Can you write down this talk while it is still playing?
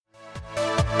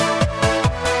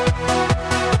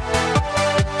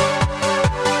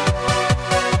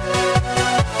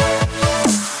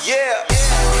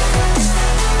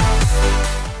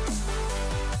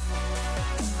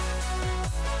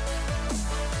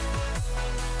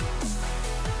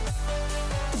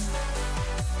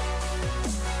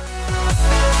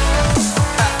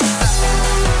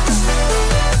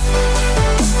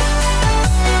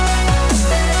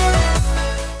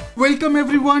welcome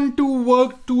everyone to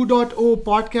Work 2.0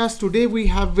 podcast. Today we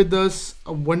have with us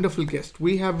a wonderful guest.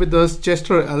 We have with us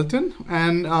Chester Elton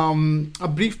and a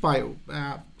brief bio.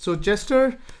 So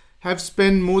Chester have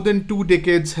spent more than 2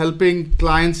 decades helping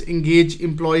clients engage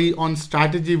employee on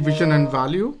strategy, vision and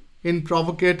value in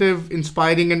provocative,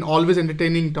 inspiring and always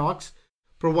entertaining talks,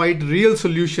 provide real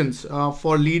solutions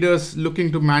for leaders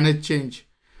looking to manage change,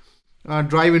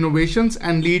 drive innovations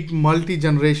and lead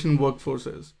multi-generation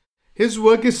workforces. His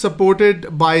work is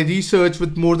supported by research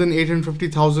with more than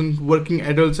 850,000 working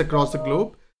adults across the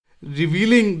globe,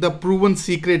 revealing the proven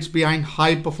secrets behind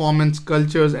high performance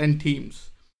cultures and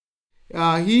teams.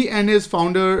 He and his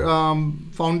founder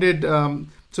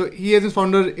he and his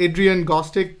founder Adrian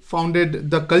Gostick founded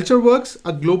The Culture Works,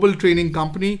 a global training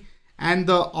company, and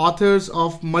the authors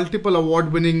of multiple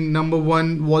award-winning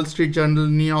 #1 Wall Street Journal,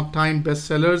 New York Times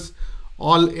bestsellers,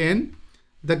 All In,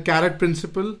 The Carrot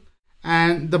Principle,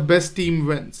 and The Best Team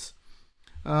Wins.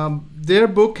 Their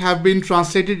book have been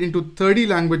translated into 30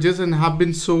 languages and have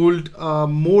been sold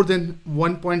more than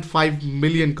 1.5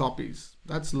 million copies.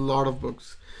 That's a lot of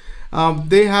books.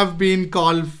 They have been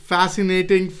called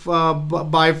fascinating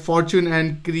by Fortune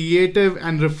and creative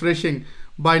and refreshing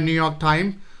by New York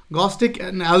Times. Gostick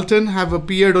and Elton have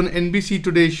appeared on NBC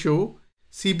Today Show,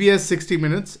 CBS 60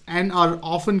 Minutes, and are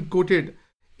often quoted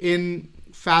in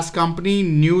Fast Company,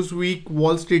 Newsweek,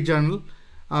 Wall Street Journal.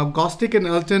 Gostick and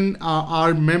Elton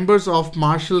are members of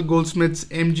Marshall Goldsmith's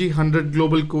MG 100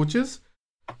 Global Coaches,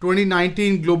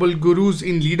 2019 Global Gurus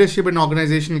in Leadership and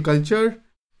Organizational Culture.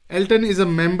 Elton is a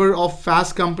member of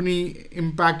Fast Company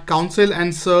Impact Council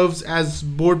and serves as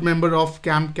board member of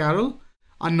Camp Carroll,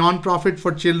 a non-profit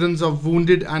for children of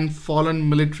wounded and fallen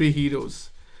military heroes.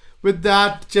 With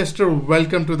that, Chester,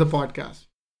 welcome to the podcast.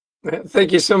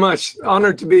 Thank you so much.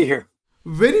 Honored to be here.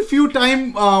 Very few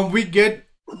time we get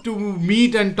to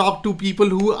meet and talk to people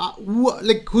who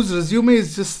whose resume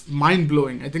is just mind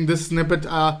blowing. I think this snippet.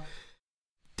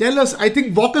 Tell us.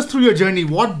 Walk us through your journey.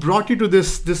 What brought you to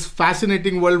this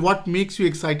fascinating world? What makes you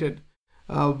excited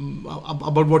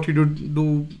about what you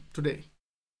do today?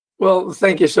 Well,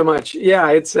 thank you so much. Yeah,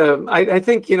 it's. I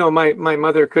think my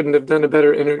mother couldn't have done a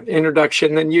better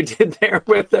introduction than you did there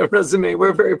with the resume.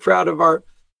 We're very proud of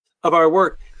our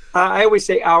work. I always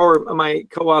say my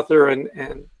co-author and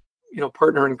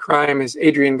partner in crime is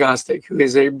Adrian Gostick, who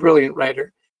is a brilliant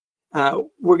writer.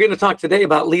 We're going to talk today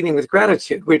about Leading with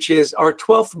Gratitude, which is our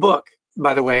 12th book,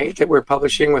 by the way, that we're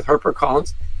publishing with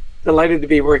HarperCollins. Delighted to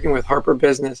be working with Harper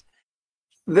Business.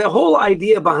 The whole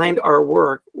idea behind our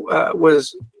work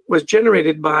was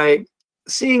generated by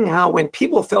seeing how when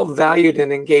people felt valued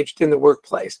and engaged in the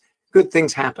workplace, good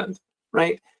things happened,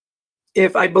 right?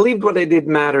 If I believed what I did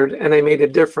mattered and I made a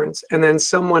difference, and then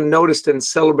someone noticed and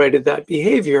celebrated that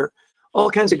behavior, all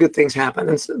kinds of good things happen.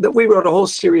 And so that we wrote a whole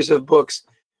series of books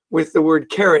with the word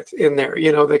carrot in there,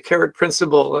 the carrot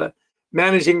principle,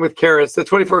 managing with carrots, the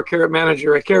 24 carrot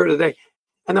manager, a carrot a day.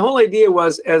 And the whole idea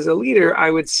was, as a leader,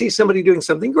 I would see somebody doing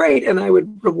something great and I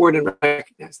would reward and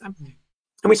recognize them.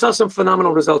 And we saw some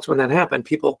phenomenal results when that happened.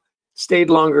 People stayed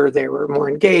longer, they were more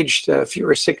engaged,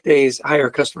 fewer sick days, higher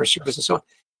customer service, and so on.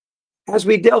 As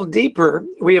we delve deeper,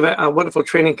 we have a wonderful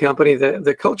training company,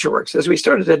 the Culture Works. As we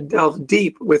started to delve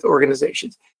deep with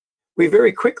organizations, we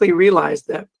very quickly realized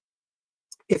that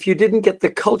if you didn't get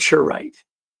the culture right,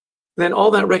 then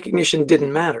all that recognition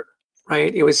didn't matter,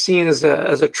 right? It was seen as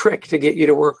a trick to get you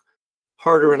to work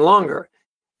harder and longer.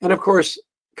 And of course,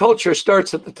 culture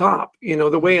starts at the top.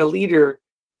 The way a leader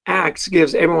acts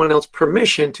gives everyone else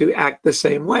permission to act the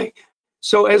same way.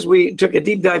 So as we took a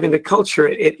deep dive into culture,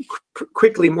 it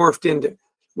quickly morphed into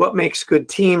what makes good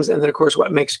teams, and then, of course,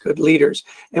 what makes good leaders.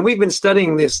 And we've been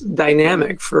studying this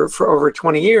dynamic for over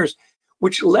 20 years,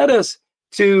 which led us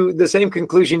to the same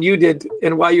conclusion you did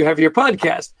and why you have your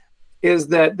podcast, is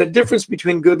that the difference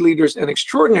between good leaders and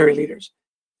extraordinary leaders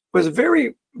was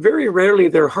very, very rarely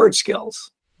their hard skills.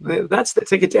 That's the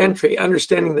ticket to entry,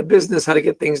 understanding the business, how to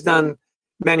get things done,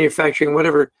 manufacturing,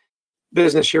 whatever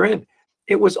business you're in.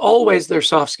 It was always their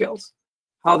soft skills,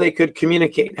 how they could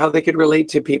communicate, how they could relate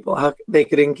to people, how they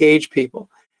could engage people.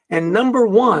 And number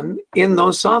one in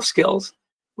those soft skills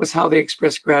was how they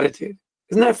express gratitude.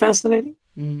 Isn't that fascinating?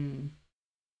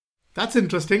 That's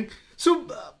interesting. So,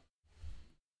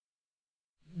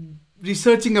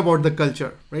 researching about the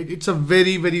culture, right? It's a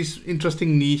very, very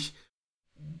interesting niche.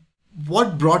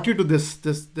 What brought you to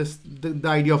the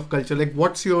idea of culture? Like,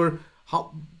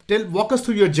 walk us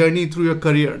through your journey, through your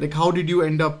career. Like, how did you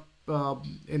end up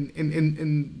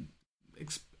in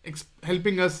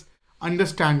helping us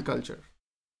understand culture?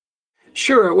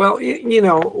 Sure. Well,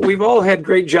 we've all had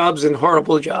great jobs and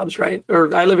horrible jobs, right?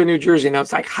 Or I live in New Jersey now.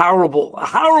 It's like a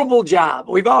horrible job.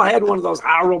 We've all had one of those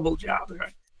horrible jobs,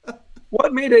 right?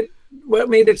 What made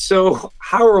it so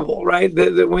horrible, right?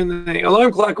 That when the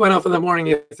alarm clock went off in the morning,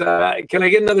 you thought, can I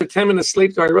get another 10 minutes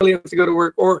sleep? Do I really have to go to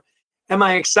work? Or am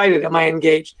I excited? Am I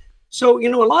engaged? So, a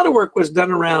lot of work was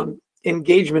done around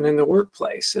engagement in the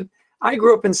workplace. And I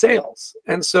grew up in sales.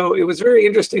 And so it was very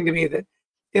interesting to me that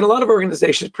in a lot of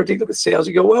organizations, particularly with sales,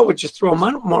 you go, well, we'll just throw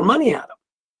more money at them,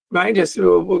 right? Just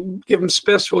we'll give them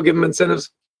spiffs, we'll give them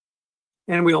incentives,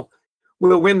 and we'll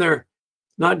win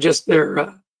not just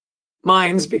their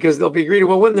minds, because they'll be greedy.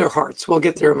 We'll win their hearts. We'll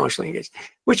get their emotionally engaged.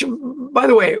 Which, by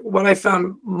the way, what I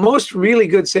found, most really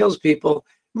good salespeople,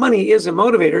 money is a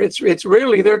motivator. It's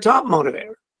rarely their top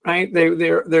motivator, right?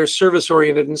 They're service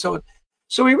oriented and so on.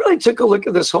 So we really took a look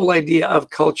at this whole idea of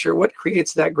culture. What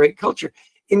creates that great culture?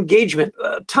 Engagement.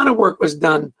 A ton of work was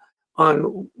done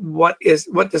on what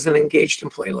does an engaged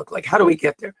employee look like? How do we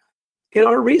get there? In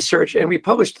our research, and we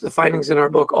published the findings in our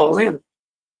book, All In,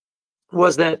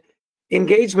 was that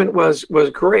engagement was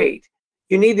great.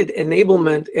 You needed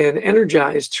enablement and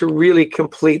energize to really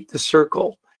complete the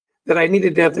circle. That I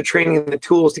needed to have the training and the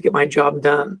tools to get my job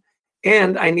done.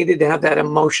 And I needed to have that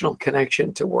emotional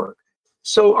connection to work.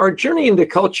 So our journey into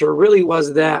culture really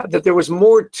was that there was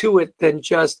more to it than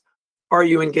just, are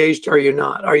you engaged? Are you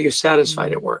not? Are you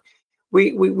satisfied at work?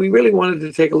 We really wanted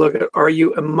to take a look at, are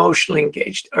you emotionally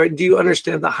engaged? Or do you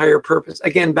understand the higher purpose?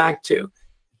 Again, back to,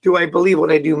 do I believe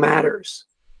what I do matters?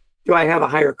 Do I have a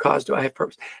higher cause? Do I have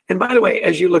purpose? And by the way,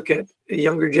 as you look at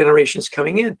younger generations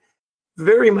coming in,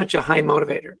 very much a high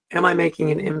motivator. Am I making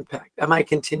an impact? Am I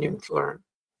continuing to learn?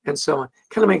 And so on.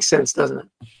 Kind of makes sense, doesn't it?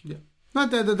 Yeah. No,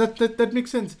 that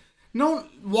makes sense. Now,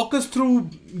 walk us through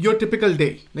your typical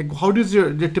day. Like, how does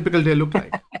your typical day look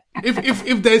like?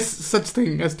 if there's such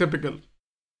thing as typical.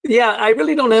 Yeah, I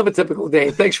really don't have a typical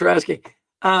day. Thanks for asking.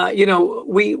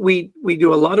 We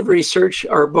do a lot of research.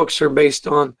 Our books are based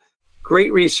on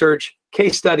great research,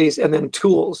 case studies, and then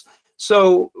tools.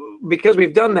 So because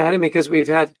we've done that, and because we've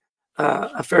had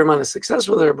a fair amount of success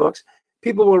with our books,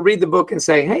 people will read the book and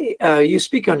say, hey, you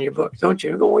speak on your book, don't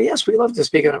you? I go, well, yes, we love to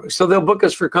speak on our book. So they'll book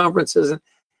us for conferences. And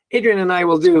Adrian and I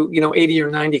will do, 80 or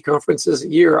 90 conferences a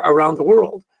year around the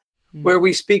world where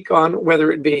we speak on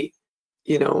whether it be,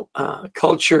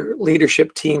 culture,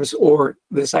 leadership teams, or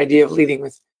this idea of leading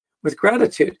with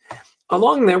gratitude.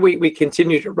 Along there, we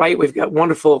continue to write. We've got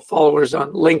wonderful followers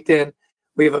on LinkedIn.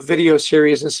 We have a video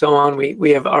series and so on.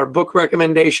 We have our book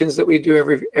recommendations that we do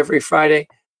every Friday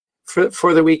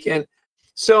for the weekend.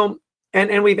 So,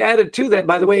 and we've added to that,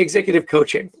 by the way, executive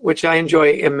coaching, which I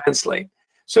enjoy immensely.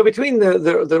 So between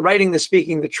the writing, the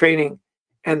speaking, the training,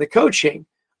 and the coaching,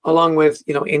 along with,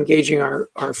 engaging our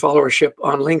followership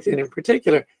on LinkedIn in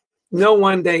particular, no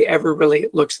one day ever really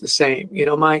looks the same.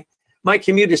 My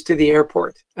commute is to the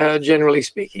airport, generally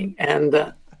speaking. And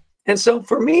so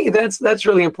for me, that's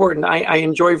really important. I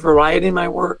enjoy variety in my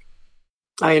work.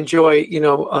 I enjoy,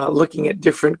 looking at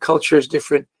different cultures,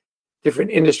 different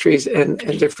industries and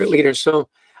different leaders. So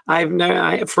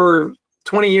for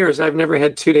 20 years, I've never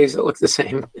had 2 days that look the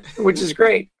same, which is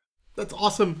great. That's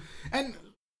awesome. And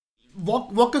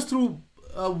walk us through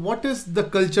what is the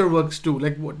Culture Works do?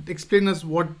 Like, explain us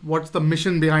what's the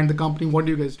mission behind the company? What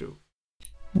do you guys do?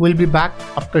 We'll be back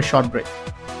after a short break.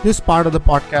 This part of the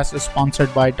podcast is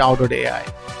sponsored by Tao.ai,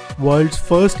 world's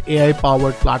first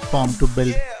AI-powered platform to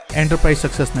build enterprise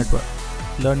success network.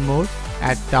 Learn more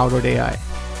at Tao.ai.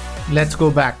 Let's go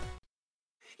back.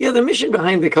 Yeah, the mission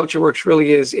behind the Culture Works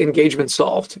really is engagement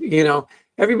solved.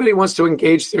 Everybody wants to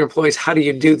engage their employees. How do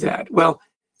you do that? Well,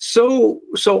 so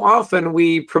often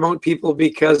we promote people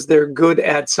because they're good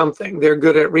at something. They're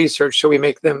good at research, so we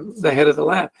make them the head of the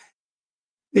lab.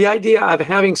 The idea of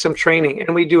having some training,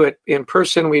 and we do it in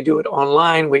person, we do it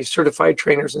online, we certify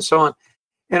trainers and so on.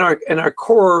 And our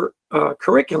core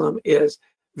curriculum is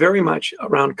very much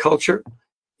around culture.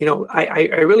 I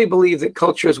really believe that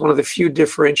culture is one of the few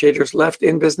differentiators left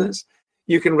in business.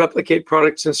 You can replicate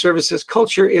products and services.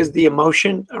 Culture is the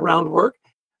emotion around work,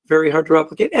 very hard to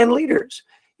replicate, and leaders.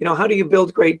 How do you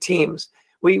build great teams?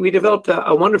 We developed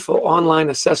a wonderful online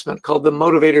assessment called the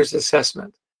Motivators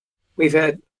Assessment. We've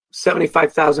had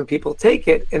 75,000 people take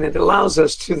it, and it allows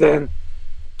us to then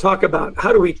talk about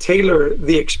how do we tailor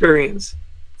the experience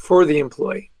for the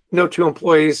employee. No two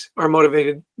employees are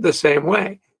motivated the same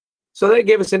way. So that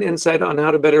gave us an insight on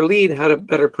how to better lead, how to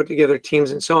better put together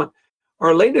teams and so on.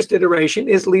 Our latest iteration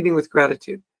is leading with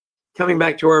gratitude, coming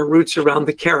back to our roots around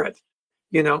the carrot.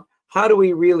 How do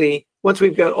we really, once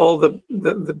we've got all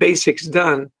the basics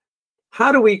done,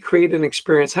 how do we create an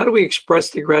experience? How do we express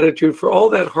the gratitude for all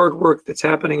that hard work that's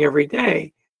happening every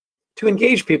day to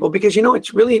engage people? Because,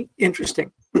 it's really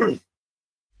interesting.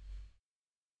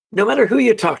 No matter who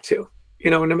you talk to,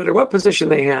 no matter what position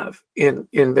they have in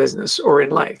business or in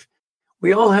life,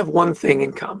 we all have one thing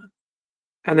in common.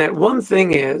 And that one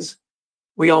thing is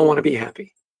we all want to be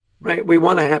happy, right? We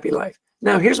want a happy life.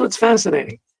 Now, here's what's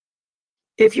fascinating.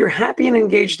 If you're happy and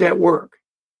engaged at work,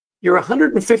 you're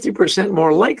 150%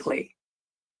 more likely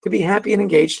to be happy and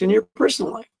engaged in your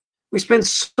personal life. We spend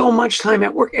so much time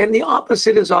at work, and the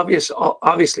opposite is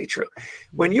obviously true.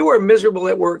 When you are miserable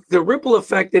at work, the ripple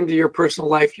effect into your personal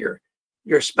life, your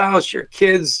spouse, your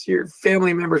kids, your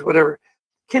family members, whatever,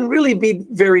 can really be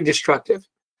very destructive.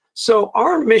 So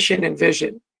our mission and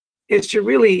vision is to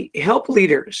really help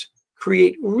leaders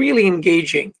create really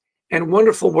engaging and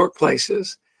wonderful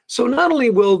workplaces. So not only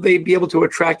will they be able to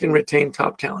attract and retain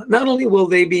top talent, not only will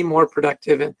they be more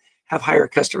productive and have higher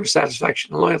customer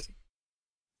satisfaction and loyalty,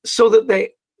 so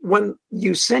that when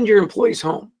you send your employees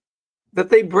home, that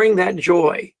they bring that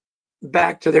joy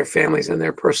back to their families and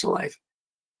their personal life.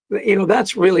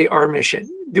 That's really our mission.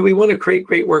 Do we want to create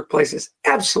great workplaces?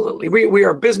 Absolutely. We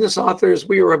are business authors.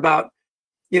 We are about,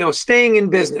 staying in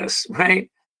business, right?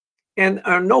 And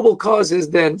our noble cause is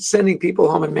then sending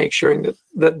people home and make sure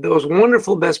that those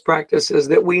wonderful best practices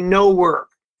that we know work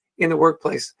in the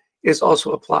workplace is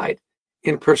also applied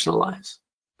in personal lives.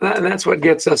 And that's what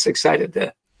gets us excited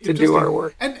to do our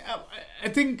work. And I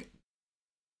think,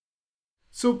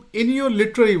 so in your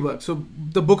literary work, so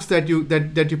the books that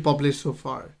you published so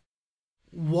far,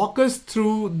 walk us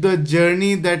through the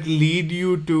journey that lead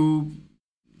you to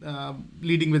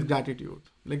leading with gratitude.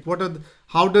 Like,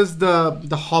 how does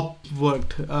the hop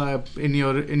worked in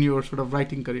your sort of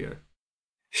writing career?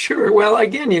 Sure. Well,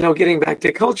 again, getting back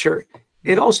to culture,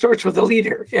 it all starts with a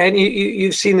leader, and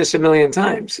you've seen this a million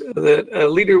times. That a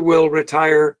leader will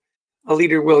retire, a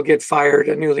leader will get fired,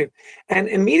 and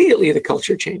immediately the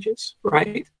culture changes.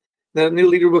 Right, the new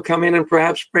leader will come in and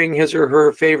perhaps bring his or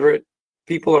her favorite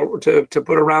people to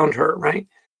put around her. Right,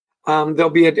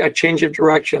 there'll be a change of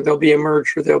direction, there'll be a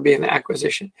merger, there'll be an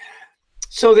acquisition.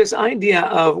 So this idea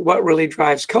of what really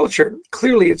drives culture,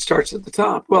 clearly it starts at the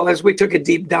top. Well, as we took a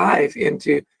deep dive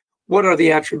into what are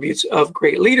the attributes of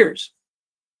great leaders,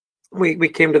 we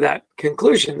came to that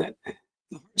conclusion that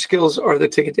the hard skills are the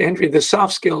ticket to entry. The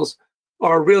soft skills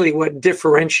are really what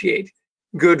differentiate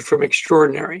good from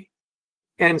extraordinary.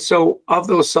 And so of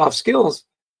those soft skills,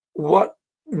 what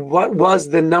was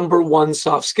the number one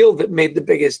soft skill that made the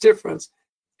biggest difference?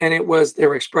 And it was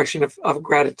their expression of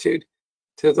gratitude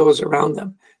to those around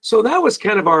them. So that was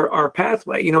kind of our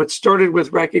pathway. It started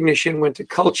with recognition, went to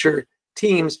culture,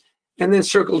 teams, and then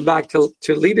circled back to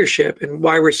leadership, and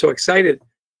why we're so excited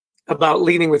about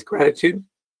leading with gratitude,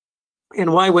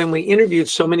 and why when we interviewed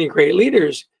so many great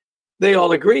leaders, they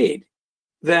all agreed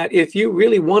that if you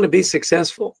really want to be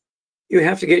successful, you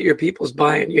have to get your people's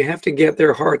buy-in. You have to get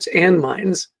their hearts and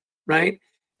minds, right?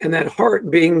 And that heart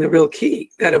being the real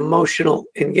key, that emotional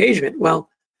engagement. Well,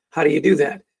 how do you do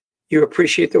that? You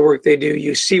appreciate the work they do.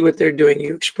 You see what they're doing.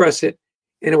 You express it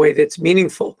in a way that's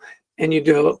meaningful, and you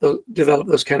develop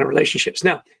those kind of relationships.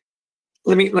 Now,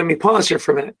 let me pause here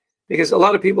for a minute, because a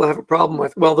lot of people have a problem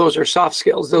with, well, those are soft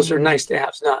skills. Those are nice to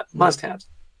haves, not must haves.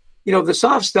 The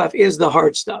soft stuff is the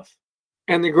hard stuff,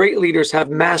 and the great leaders have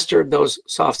mastered those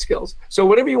soft skills. So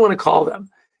whatever you want to call them,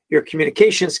 your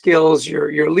communication skills,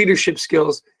 your leadership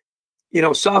skills,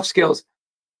 soft skills,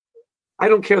 I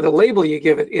don't care the label you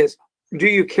give it is, do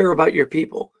you care about your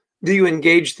people? Do you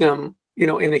engage them,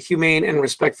 in a humane and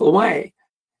respectful way?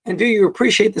 And do you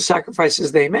appreciate the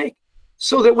sacrifices they make?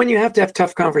 So that when you have to have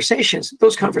tough conversations,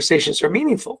 those conversations are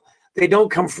meaningful. They don't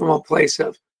come from a place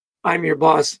of, I'm your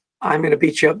boss, I'm going to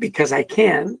beat you up because I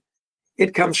can.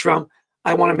 It comes from,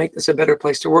 I want to make this a better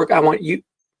place to work. I want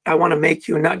to make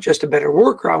you not just a better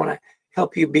worker. I want to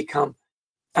help you become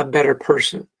a better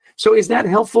person. So is that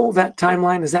helpful? That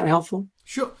timeline, is that helpful?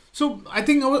 Sure. So I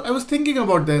think I was thinking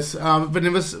about this when I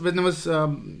was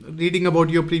reading about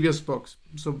your previous books.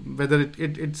 So whether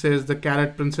it says the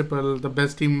carrot principle, the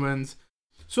best team wins.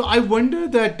 So I wonder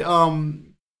that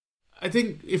I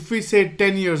think if we say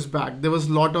 10 years back, there was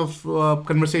a lot of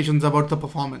conversations about the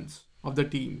performance of the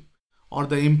team or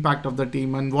the impact of the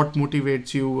team and what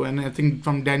motivates you. And I think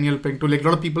from Daniel Pink to a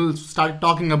lot of people started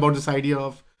talking about this idea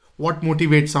of what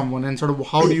motivates someone and sort of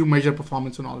how do you measure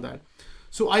performance and all that.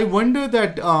 So I wonder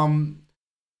that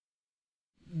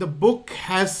the book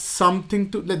has something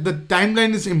to, like, the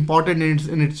timeline is important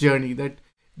in its journey, that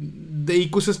the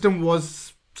ecosystem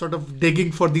was sort of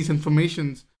digging for these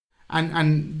informations,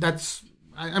 and that's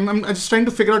I'm just trying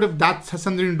to figure out if that has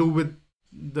something to do with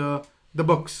the the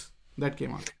books that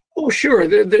came out? Oh, sure.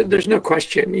 There's no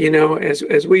question.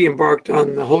 As we embarked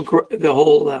on the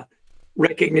whole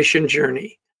recognition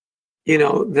journey,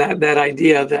 that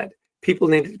idea that people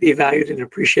needed to be valued and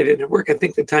appreciated in their work. I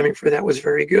think the timing for that was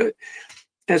very good.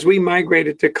 As we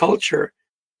migrated to culture,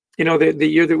 the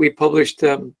year that we published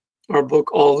our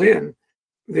book All In,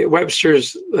 the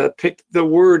Webster's picked the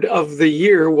word of the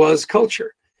year was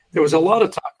culture. There was a lot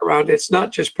of talk around it's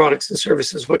not just products and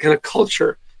services. What kind of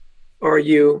culture are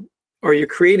you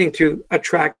creating to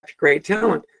attract great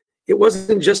talent? It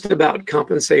wasn't just about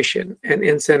compensation and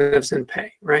incentives and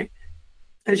pay, right?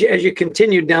 As you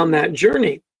continued down that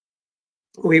journey,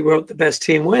 we wrote The Best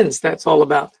Team Wins. That's all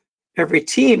about every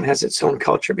team has its own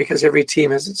culture because every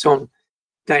team has its own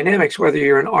dynamics, whether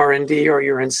you're in R&D or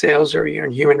you're in sales or you're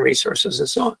in human resources and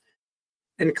so on.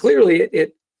 And clearly,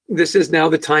 this is now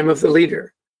the time of the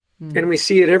leader. And we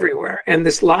see it everywhere. And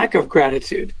this lack of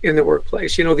gratitude in the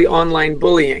workplace, the online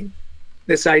bullying,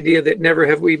 this idea that never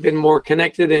have we been more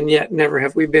connected and yet never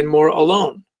have we been more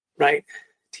alone, right?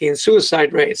 Teen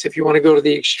suicide rates, if you want to go to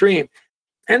the extreme.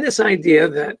 And this idea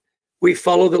that we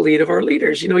follow the lead of our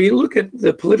leaders. You look at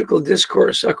the political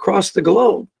discourse across the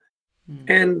globe,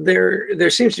 and there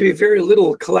seems to be very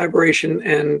little collaboration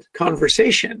and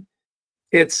conversation.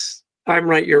 It's, I'm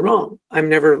right, you're wrong. I'm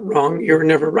never wrong, you're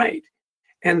never right.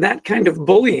 And that kind of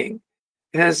bullying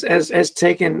has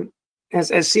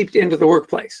seeped into the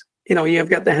workplace. You've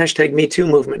got the hashtag Me Too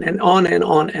movement and on and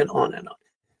on and on and on.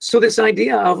 So this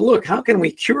idea of, look, how can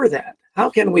we cure that?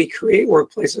 How can we create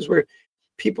workplaces where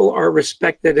people are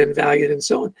respected and valued and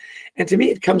so on? And to me,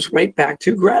 it comes right back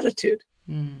to gratitude.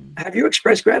 Have you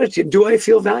expressed gratitude? Do I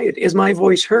feel valued? Is my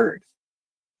voice heard?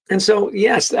 And so,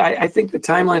 yes, I think the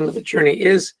timeline of the journey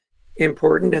is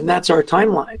important. And that's our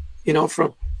timeline,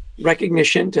 from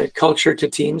recognition to culture to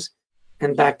teams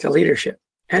and back to leadership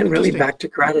and really back to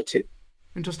gratitude.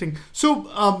 Interesting. So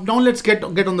now let's get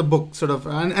on the book sort of,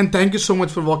 and thank you so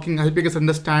much for helping us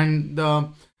understand the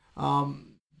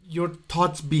your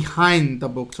thoughts behind the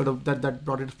book, sort of that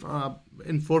brought it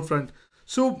in forefront.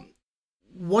 So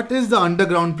what is the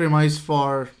underground premise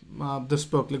for this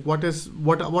book? Like what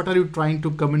are you trying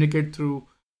to communicate through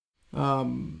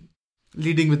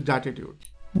leading with gratitude?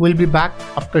 We'll be back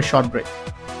after a short break.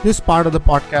 This part of the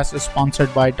podcast is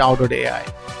sponsored by Tao.ai,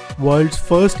 world's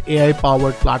first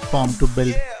AI-powered platform to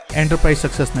build enterprise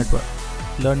success network.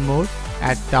 Learn more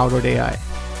at Tao.ai.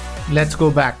 Let's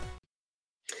go back.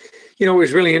 It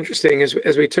was really interesting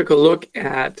as we took a look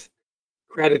at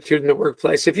gratitude in the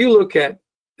workplace. If you look at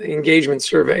engagement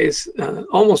surveys,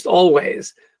 almost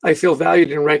always, I feel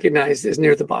valued and recognized is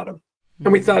near the bottom.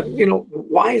 And we thought,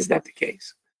 why is that the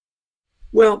case?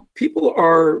 Well, people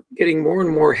are getting more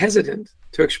and more hesitant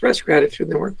to express gratitude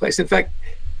in the workplace. In fact,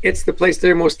 it's the place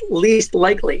they're least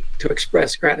likely to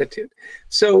express gratitude.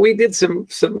 So we did some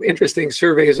interesting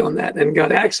surveys on that and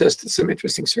got access to some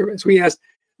interesting surveys. We asked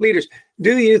leaders,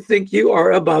 do you think you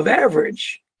are above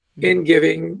average in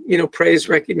giving, praise,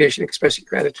 recognition, expressing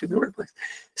gratitude in the workplace?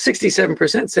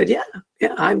 67% said, yeah,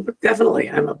 I'm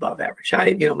above average.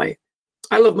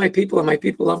 I love my people and my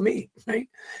people love me, right?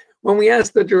 When we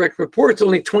asked the direct reports,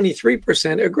 only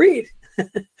 23% agreed.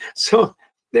 So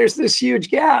there's this huge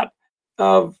gap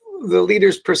of the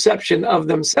leader's perception of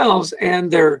themselves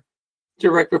and their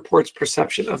direct reports'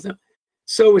 perception of them.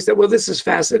 So we said, well, this is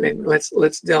fascinating.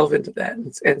 Let's delve into that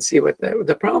and see what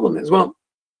the problem is. Well,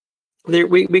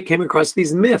 we came across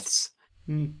these myths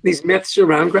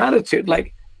around gratitude.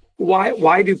 Like,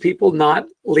 why do people not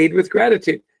lead with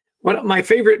gratitude? One of my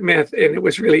favorite myth, and it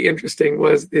was really interesting,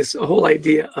 was this whole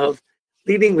idea of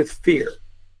leading with fear.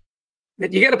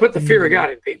 That you got to put the fear of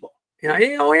God in people.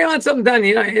 We want something done.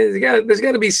 There's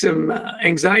got to be some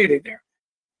anxiety there.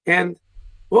 And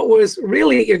what was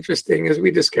really interesting is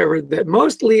we discovered that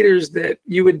most leaders that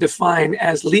you would define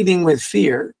as leading with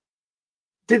fear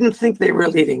didn't think they were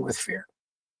leading with fear.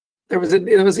 There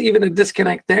was even a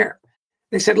disconnect there.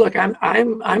 They said, "Look,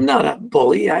 I'm not a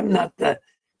bully. I'm not the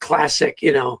classic,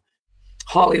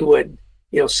 Hollywood,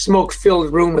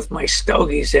 smoke-filled room with my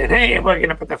stogies and, hey, we're going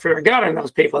to put the fear of God in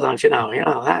those people, don't you know?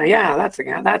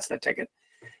 That's the ticket."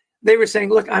 They were saying,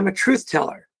 look, I'm a truth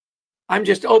teller. I'm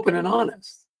just open and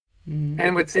honest.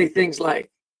 And would say things like,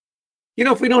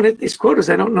 if we don't hit these quotas,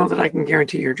 I don't know that I can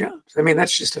guarantee your jobs. I mean,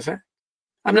 that's just a fact.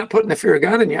 I'm not putting the fear of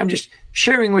God in you. I'm just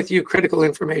sharing with you critical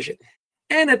information.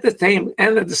 And at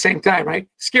the same time, right,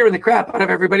 scaring the crap out of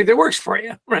everybody that works for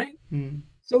you, right?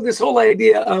 So this whole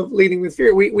idea of leading with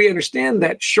fear, we understand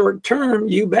that short term,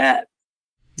 you bet.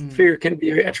 Fear can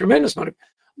be a tremendous motive.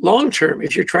 Long term,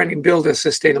 if you're trying to build a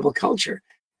sustainable culture,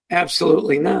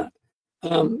 absolutely not.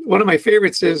 One of my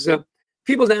favorites is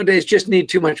people nowadays just need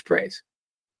too much praise.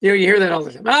 You hear that all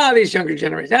the time. These younger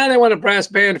generations, they want a brass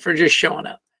band for just showing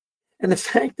up. And the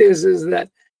fact is that,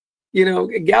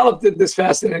 Gallup did this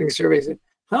fascinating survey. Said,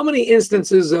 how many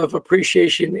instances of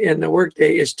appreciation in the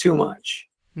workday is too much?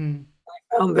 I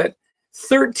found that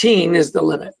 13 is the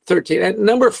limit. 13. At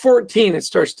number 14, it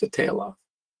starts to tail off.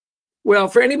 Well,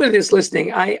 for anybody that's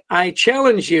listening, I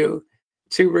challenge you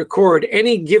to record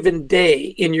any given day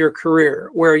in your career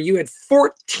where you had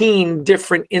 14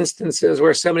 different instances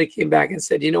where somebody came back and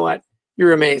said, you know what,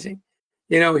 you're amazing.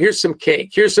 Here's some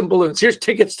cake, here's some balloons, here's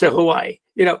tickets to Hawaii.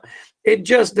 It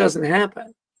just doesn't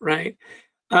happen, right?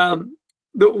 The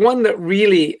one that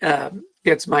really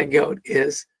gets my goat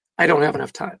is I don't have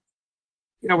enough time.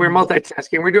 We're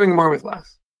multitasking, we're doing more with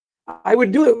less. I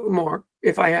would do it more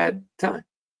if I had time.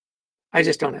 I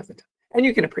just don't have the time. And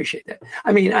you can appreciate that.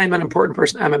 I mean, I'm an important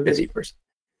person. I'm a busy person.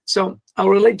 So I'll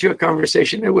relate to a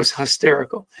conversation. It was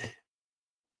hysterical.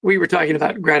 We were talking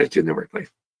about gratitude in the workplace.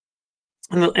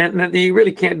 And you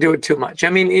really can't do it too much. I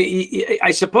mean,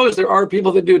 I suppose there are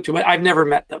people that do it too much. I've never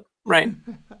met them, right?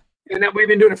 And we've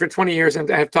been doing it for 20 years, and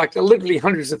I've talked to literally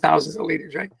hundreds of thousands of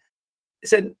leaders, right? I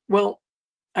said, well,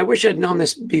 I wish I'd known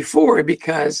this before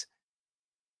because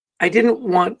I didn't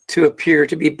want to appear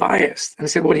to be biased. And I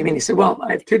said, what do you mean? He said, well,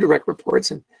 I have 2 direct reports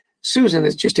and Susan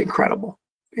is just incredible,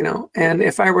 and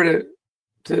if I were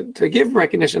to give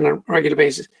recognition on a regular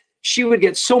basis, she would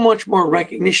get so much more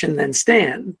recognition than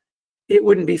Stan, it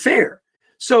wouldn't be fair.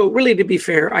 So really, to be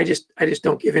fair, I just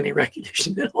don't give any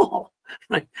recognition at all.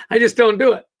 Right? I just don't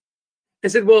do it. I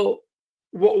said, well,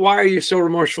 why are you so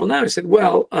remorseful now? I said,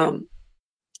 well,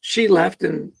 she left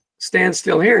and Stan's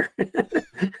still here.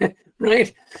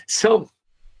 Right. So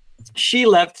she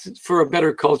left for a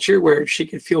better culture where she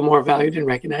could feel more valued and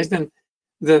recognized. And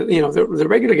the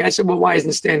regular guy said, well, why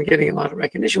isn't Stan getting a lot of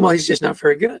recognition? Well, he's just not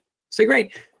very good. I said,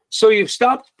 great. So you've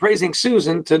stopped praising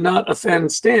Susan to not offend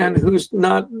Stan, who's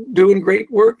not doing great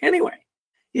work anyway.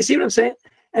 You see what I'm saying?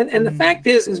 And the fact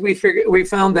is we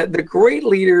found that the great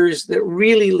leaders that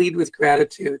really lead with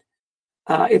gratitude,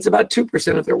 it's about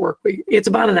 2% of their work week. It's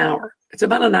about an hour. It's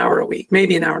about an hour a week,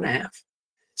 maybe an hour and a half.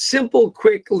 Simple,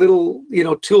 quick little,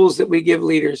 tools that we give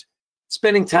leaders,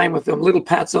 spending time with them, little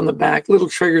pats on the back, little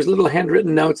triggers, little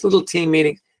handwritten notes, little team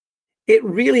meetings. It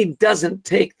really doesn't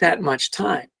take that much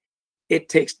time. It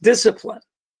takes discipline.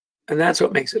 And that's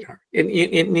what makes it hard.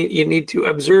 You need to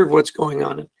observe what's going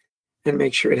on and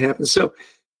make sure it happens. So,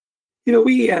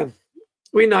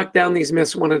 we knock down these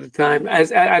myths one at a time.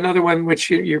 As another one, which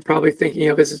you're probably thinking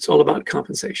of, is it's all about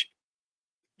compensation.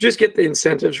 Just get the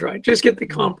incentives right. Just get the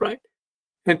comp right.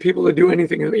 And people will do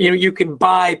anything. You can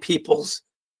buy people's,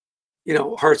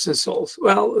 hearts and souls.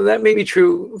 Well, that may be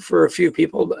true for a few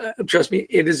people. But trust me,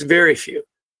 it is very few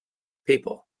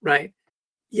people, right?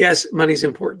 Yes, money's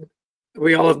important.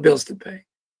 We all have bills to pay.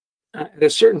 At a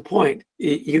certain point,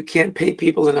 you can't pay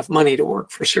people enough money to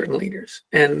work for certain leaders.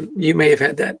 And you may have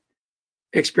had that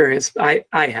experience. I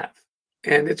have.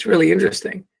 And it's really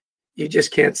interesting. You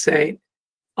just can't say,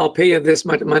 I'll pay you this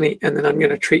much money and then I'm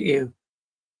going to treat you,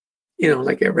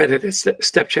 like I read it as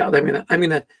stepchild. I'm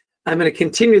gonna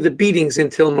continue the beatings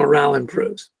until morale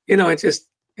improves.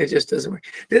 It just doesn't work.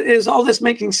 Is all this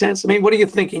making sense? I mean, what are you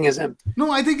thinking, Azem?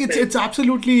 No, I think it's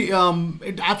absolutely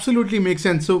it absolutely makes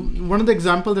sense. So one of the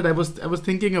examples that I was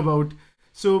thinking about.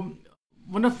 So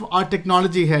one of our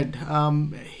technology head,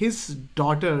 his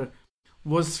daughter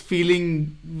was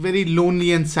feeling very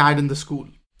lonely and sad in the school,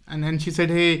 and then she said,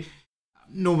 "Hey,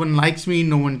 no one likes me,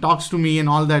 no one talks to me," and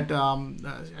all that,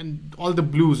 and all the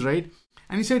blues, right?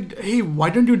 And he said, "Hey, why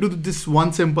don't you do this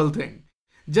one simple thing?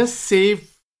 Just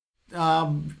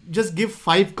give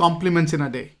 5 compliments in a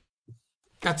day.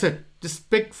 That's it. Just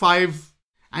pick 5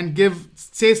 and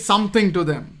say something to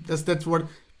them. That's what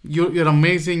you're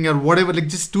amazing or whatever. Like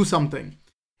just do something."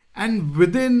 And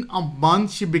within a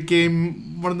month, she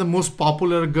became one of the most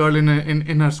popular girl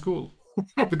in her school.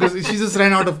 Because she just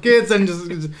ran out of kids and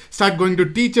just start going to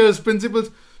teachers, principals.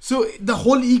 So the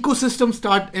whole ecosystem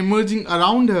start emerging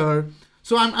around her.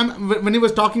 So when he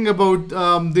was talking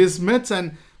about these myths,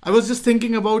 and I was just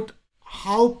thinking about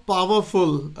how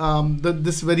powerful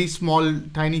this very small,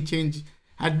 tiny change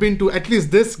had been to at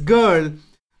least this girl.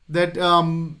 That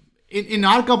in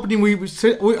our company we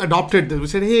adopted this. We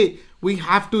said, hey, we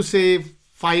have to say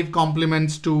 5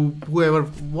 compliments to whoever,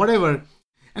 whatever.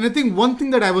 And I think one thing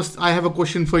that I have a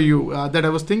question for you that I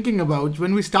was thinking about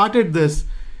when we started this.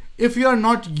 If you are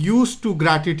not used to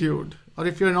gratitude, or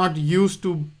if you're not used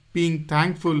to being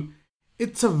thankful,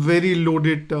 it's a very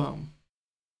loaded term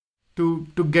to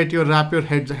wrap your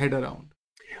head around.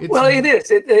 It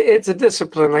is. It's a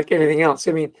discipline like anything else.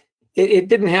 I mean, it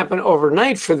didn't happen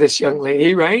overnight for this young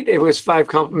lady, right? It was 5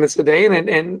 compliments a day,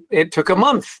 and it took a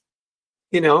month.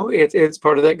 It's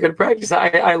part of that good practice.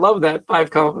 I love that 5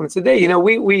 compliments a day.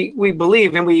 We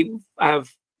believe, and we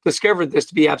have discovered this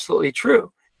to be absolutely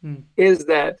true, is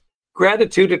that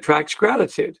gratitude attracts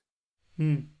gratitude.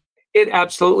 It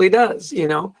absolutely does.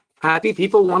 Happy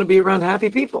people want to be around happy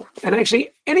people. And actually,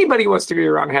 anybody wants to be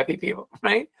around happy people,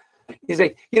 right? He's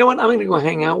like, you know what? I'm going to go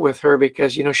hang out with her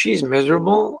because, she's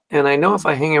miserable. And I know if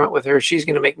I hang out with her, she's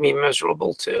going to make me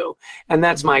miserable too. And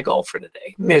that's my goal for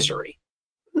today, misery.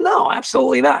 No,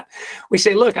 absolutely not. We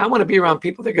say, look, I want to be around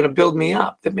people that are going to build me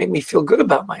up, that make me feel good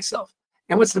about myself.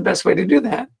 And what's the best way to do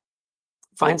that?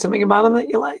 Find something about them that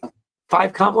you like.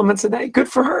 5 compliments a day. Good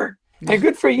for her. And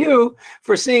good for you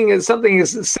for seeing something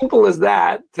as simple as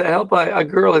that to help a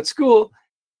girl at school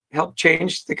help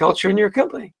change the culture in your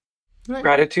company. Right.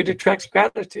 Gratitude attracts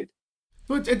gratitude.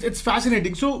 So it's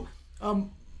fascinating. So,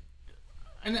 and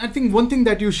I think one thing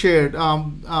that you shared,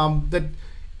 that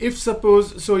if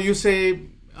suppose, so you say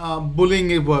bullying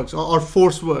it works or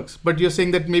force works, but you're saying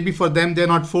that maybe for them they're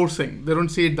not forcing, they don't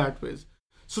see it that way.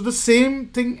 So the same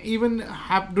thing even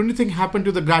don't you think happened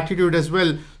to the gratitude as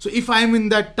well? So if I'm in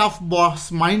that tough boss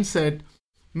mindset,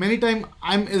 many times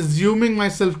I'm assuming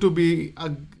myself to be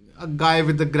a guy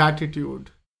with the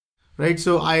gratitude, right?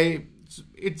 So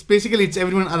it's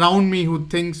everyone around me who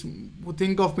think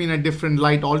of me in a different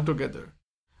light altogether,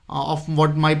 of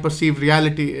what my perceived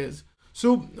reality is.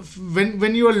 So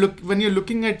when you're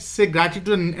looking at, say, gratitude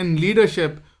and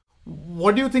leadership,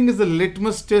 what do you think is the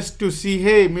litmus test to see,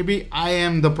 hey, maybe I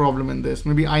am the problem in this.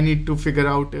 Maybe I need to figure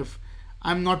out if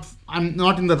I'm not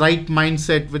in the right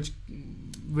mindset, which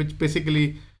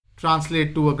basically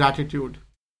translate to a gratitude.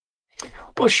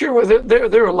 Well, sure. Well,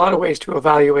 there are a lot of ways to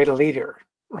evaluate a leader,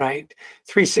 right?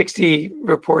 360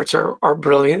 reports are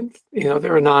brilliant.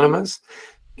 They're anonymous,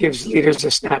 gives leaders a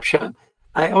snapshot.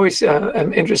 I always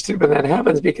am interested when that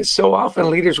happens because so often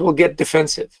leaders will get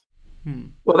defensive.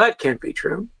 Well, that can't be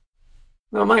true.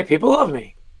 No, my people love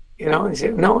me. And you say,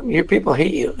 no, your people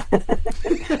hate you.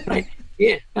 Right?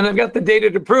 Yeah. And I've got the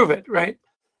data to prove it, right?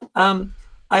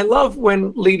 I love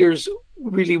when leaders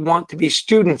really want to be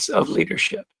students of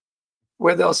leadership,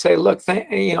 where they'll say, look,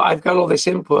 I've got all this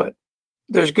input.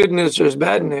 There's good news, there's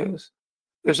bad news.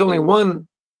 There's only one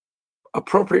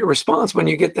appropriate response when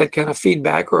you get that kind of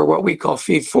feedback, or what we call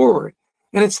feed forward.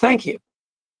 And it's thank you.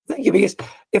 Thank you. Because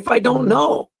if I don't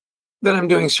know that I'm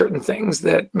doing certain things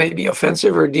that may be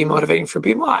offensive or demotivating for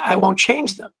people, I won't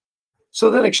change them. So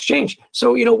that exchange.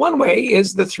 So, one way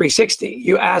is the 360.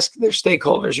 You ask their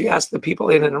stakeholders, you ask the people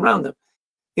in and around them,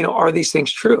 are these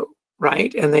things true?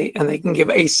 Right? And they can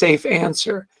give a safe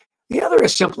answer. The other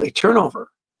is simply turnover,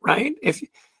 right? If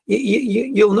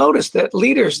you'll notice that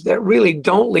leaders that really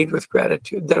don't lead with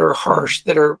gratitude, that are harsh,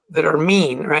 that are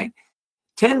mean, right,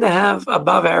 tend to have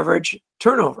above average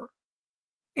turnover.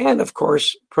 And of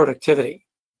course, productivity.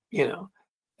 You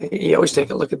always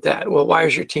take a look at that. Well, why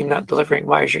is your team not delivering?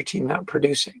 Why is your team not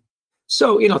producing?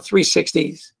 So,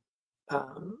 360s,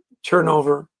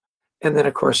 turnover, and then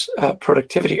of course,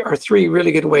 productivity are 3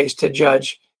 really good ways to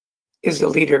judge, is the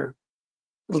leader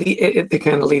the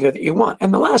kind of leader that you want?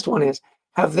 And the last one is,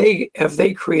 have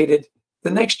they created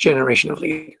the next generation of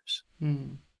leaders?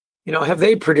 Have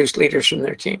they produced leaders from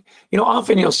their team?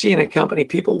 Often you'll see in a company,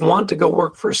 people want to go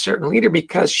work for a certain leader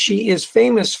because she is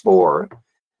famous for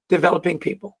developing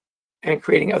people and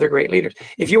creating other great leaders.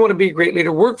 If you want to be a great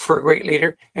leader, work for a great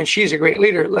leader, and she's a great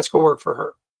leader, let's go work for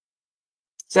her.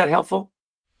 Is that helpful?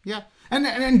 Yeah.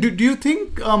 And do you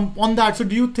think on that, so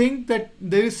do you think that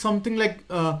there is something like,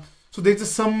 so there's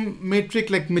some metric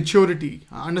like maturity,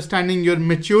 understanding your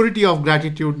maturity of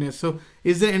gratitudinous. So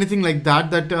is there anything like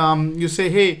that you say,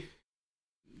 hey,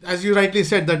 as you rightly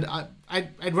said, that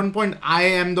at one point I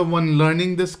am the one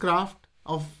learning this craft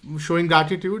of showing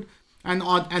gratitude, and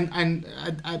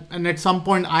at some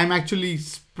point I'm actually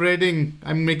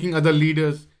I'm making other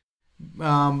leaders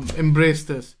embrace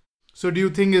this. So do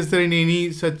you think, is there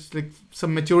any such like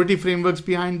some maturity frameworks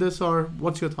behind this, or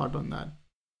what's your thought on that?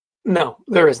 No,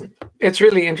 there isn't. It's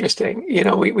really interesting.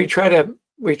 We try to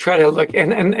look,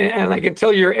 and I can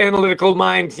tell your analytical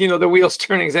mind, the wheels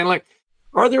turning, saying like,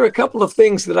 are there a couple of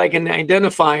things that I can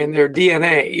identify in their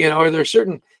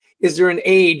DNA? Is there an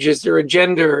age? Is there a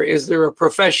gender? Is there a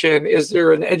profession? Is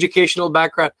there an educational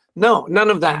background? No, none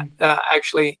of that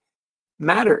actually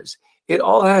matters. It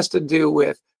all has to do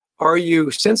with, are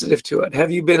you sensitive to it?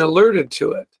 Have you been alerted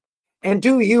to it? And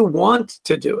do you want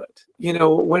to do it?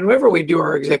 Whenever we do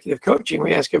our executive coaching,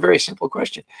 we ask a very simple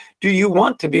question. Do you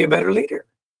want to be a better leader?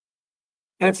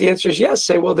 And if the answer is yes,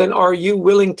 say, well, then are you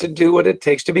willing to do what it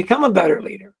takes to become a better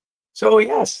leader? So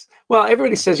yes. Well,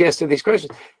 everybody says yes to these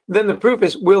questions. Then the proof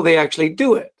is, will they actually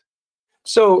do it?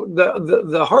 So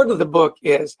the heart of the book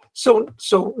is, so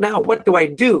now what do I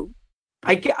do?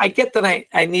 I get that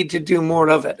I need to do more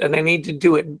of it, and I need to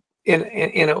do it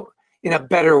in a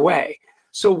better way.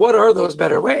 So what are those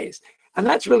better ways? And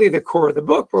that's really the core of the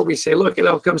book, where we say, look, it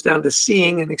all comes down to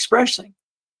seeing and expressing.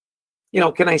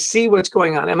 Can I see what's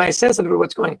going on? Am I sensitive to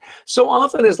what's going on? So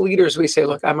often as leaders, we say,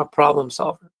 look, I'm a problem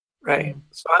solver, right?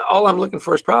 So all I'm looking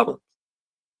for is problems.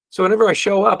 So whenever I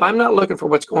show up, I'm not looking for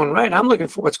what's going right. I'm looking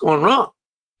for what's going wrong,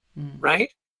 right?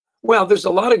 Well, there's a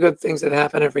lot of good things that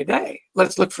happen every day.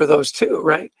 Let's look for those too,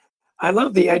 right? I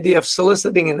love the idea of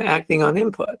soliciting and acting on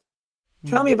input.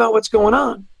 Tell me about what's going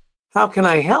on. How can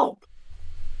I help?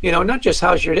 Not just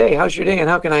how's your day and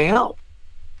how can I help?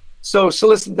 So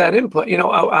solicit that input.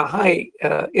 A high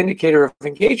indicator of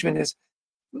engagement is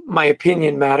my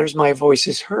opinion matters, my voice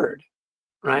is heard,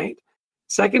 right?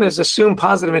 Second is assume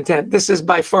positive intent. This is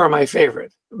by far my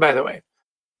favorite, by the way.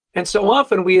 And so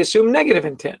often we assume negative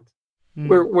intent.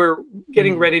 We're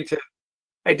getting ready to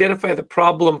identify the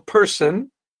problem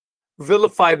person,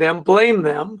 vilify them, blame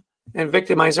them, and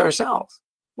victimize ourselves.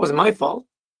 It wasn't my fault.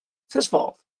 It's his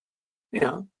fault.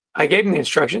 I gave him the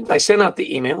instructions. I sent out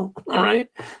the email. All right.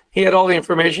 He had all the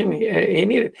information he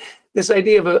needed. This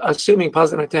idea of assuming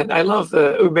positive intent. I love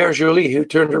the Hubert Joly, who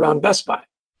turned around Best Buy.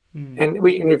 And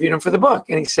we interviewed him for the book.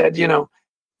 And he said,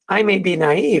 I may be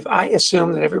naive. I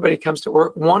assume that everybody comes to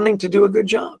work wanting to do a good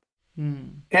job.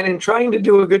 And in trying to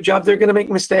do a good job, they're going to make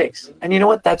mistakes. And you know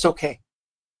what? That's okay.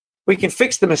 We can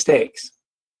fix the mistakes.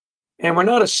 And we're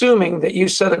not assuming that you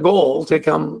set a goal to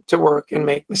come to work and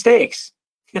make mistakes.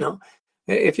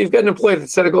 If you've got an employee that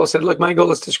set a goal, said, look, my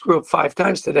goal is to screw up 5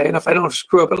 times today. And if I don't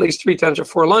screw up at least 3 times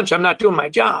before lunch, I'm not doing my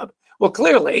job. Well,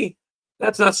 clearly,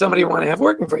 that's not somebody you want to have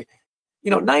working for you.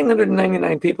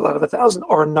 999 people out of 1,000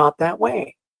 are not that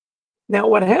way. Now,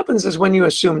 what happens is when you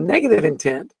assume negative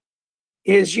intent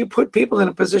is you put people in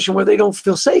a position where they don't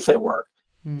feel safe at work.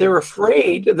 They're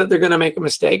afraid that they're going to make a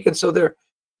mistake. And so they're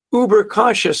uber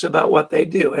cautious about what they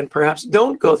do, and perhaps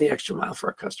don't go the extra mile for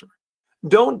a customer.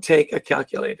 Don't take a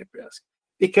calculated risk,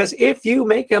 because if you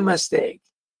make a mistake,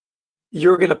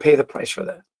 you're going to pay the price for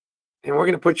that. And we're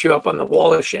going to put you up on the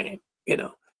wall of shame,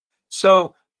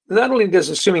 So not only does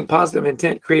assuming positive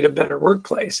intent create a better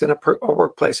workplace and a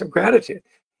workplace of gratitude,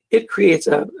 it creates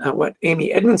what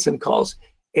Amy Edmondson calls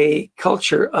a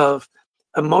culture of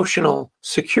emotional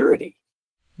security,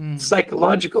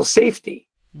 psychological safety,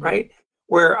 right?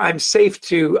 Where I'm safe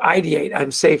to ideate,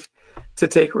 I'm safe to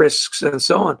take risks, and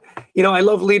so on. I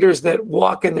love leaders that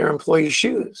walk in their employees'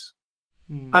 shoes.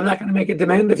 I'm not going to make a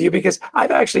demand of you because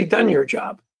I've actually done your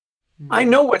job. I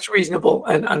know what's reasonable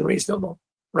and unreasonable,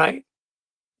 right?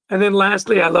 And then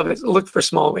lastly, I love it. Look for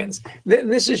small wins.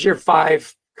 This is your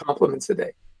 5 compliments a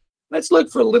day. Let's look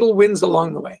for little wins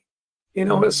along the way.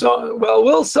 So,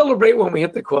 we'll celebrate when we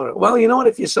hit the quota. Well, you know what?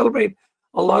 If you celebrate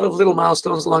a lot of little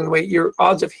milestones along the way, your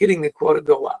odds of hitting the quota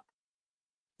go up.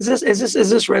 Is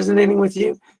this resonating with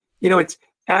you? It's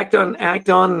act on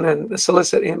and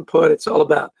solicit input. It's all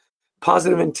about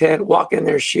positive intent, walk in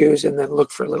their shoes, and then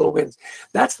look for little wins.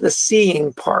 That's the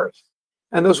seeing part.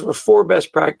 And those were 4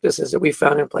 best practices that we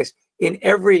found in place in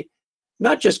every,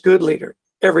 not just good leader,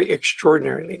 every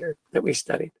extraordinary leader that we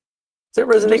studied. Does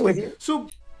that resonate with you? So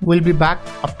we'll be back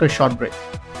after a short break.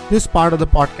 This part of the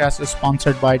podcast is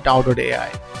sponsored by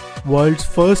Tao.ai, world's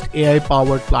first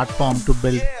AI-powered platform to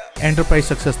build enterprise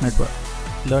success network.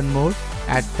 Learn more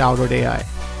at Tao.ai.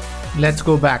 Let's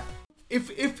go back.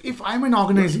 If I'm an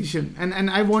organization and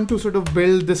I want to sort of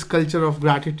build this culture of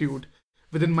gratitude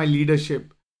within my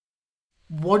leadership,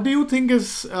 what do you think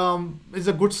is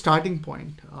a good starting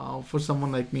point for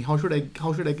someone like me? How should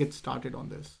I get started on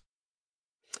this?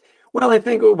 Well, I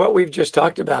think what we've just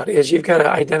talked about is you've got to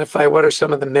identify what are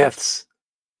some of the myths.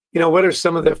 What are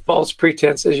some of the false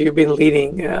pretenses you've been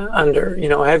leading under?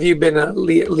 Have you been a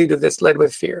leader that's led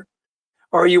with fear?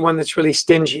 Or are you one that's really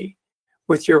stingy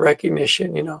with your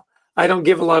recognition? I don't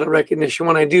give a lot of recognition.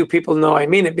 When I do, people know I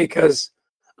mean it because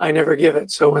I never give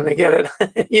it. So when they get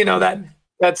it,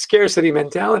 that scarcity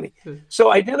mentality.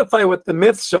 So identify what the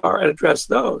myths are and address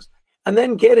those, and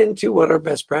then get into what are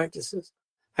best practices.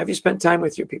 Have you spent time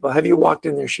with your people? Have you walked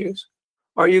in their shoes?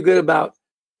 Are you good about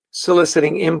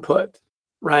soliciting input,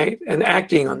 right, and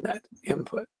acting on that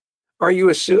input? Are you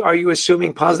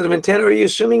assuming positive intent, or are you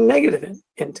assuming negative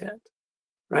intent,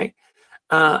 right?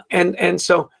 And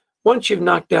so once you've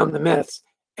knocked down the myths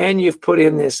and you've put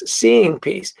in this seeing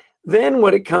piece, then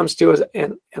what it comes to is,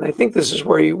 and I think this is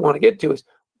where you want to get to, is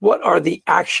what are the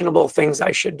actionable things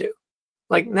I should do?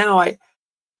 Like now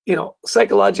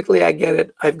psychologically, I get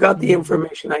it. I've got the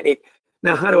information I need.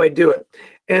 Now, how do I do it?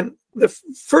 And the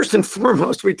first and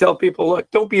foremost, we tell people, look,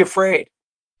 don't be afraid.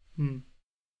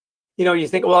 You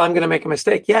think, well, I'm going to make a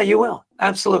mistake. Yeah, you will.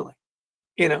 Absolutely.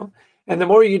 And the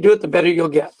more you do it, the better you'll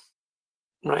get.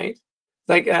 Right?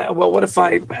 Like, well, what if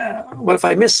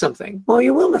I miss something? Well,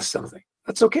 you will miss something.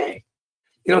 That's okay.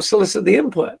 Solicit the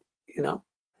input.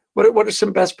 What are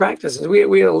some best practices?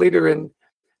 We had a leader in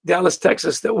Dallas,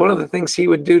 Texas, that one of the things he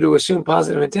would do to assume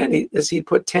positive intent is he'd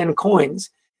put 10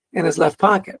 coins in his left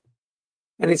pocket.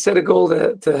 And he set a goal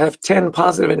to have 10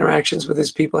 positive interactions with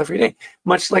his people every day,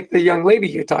 much like the young lady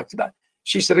you talked about.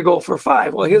 She set a goal for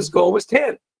 5. Well, his goal was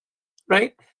 10,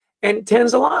 right? And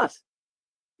 10's a lot.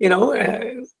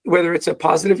 Whether it's a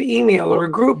positive email or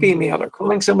a group email or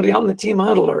calling somebody on the team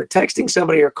huddle or texting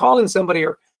somebody or calling somebody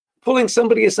or pulling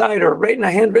somebody aside or writing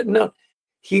a handwritten note,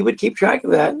 he would keep track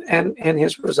of that, and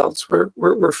his results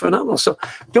were phenomenal. So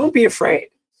don't be afraid,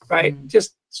 right?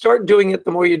 Just start doing it.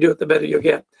 The more you do it, the better you'll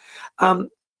get.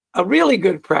 A really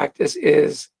good practice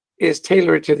is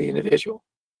tailor it to the individual.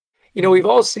 We've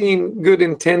all seen good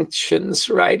intentions,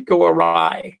 right, go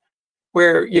awry,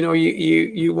 where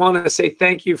you want to say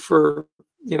thank you for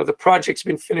the project's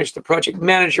been finished, the project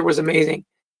manager was amazing,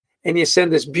 and you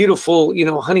send this beautiful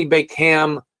honey baked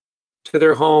ham to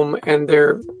their home, and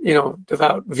they're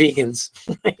devout vegans,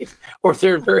 right?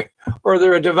 or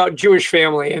they're a devout Jewish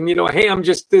family, and ham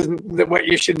just isn't what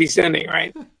you should be sending,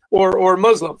 right? Or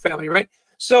Muslim family, right?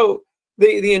 So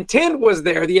the intent was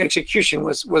there, the execution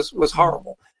was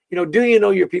horrible. Do you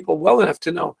know your people well enough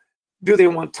to know, do they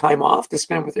want time off to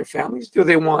spend with their families? Do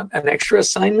they want an extra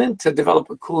assignment to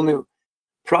develop a cool new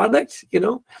product?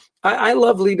 I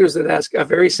love leaders that ask a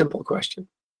very simple question.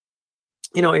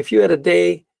 If you had a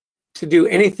day to do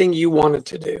anything you wanted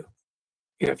to do,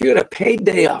 if you had a paid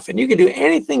day off and you could do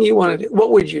anything you wanted to do,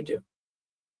 what would you do?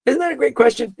 Isn't that a great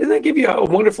question? Doesn't that give you a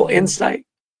wonderful insight?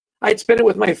 I'd spend it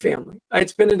with my family. I'd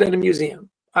spend it at a museum.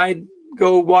 I'd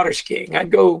go water skiing.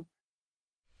 I'd go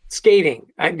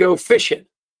skating. I'd go fishing.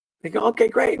 They go, okay,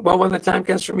 great. Well, when the time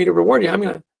comes for me to reward you, I'm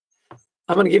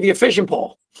gonna give you a fishing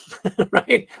pole,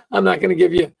 right? I'm not gonna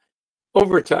give you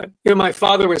overtime. My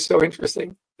father was so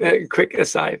interesting. Quick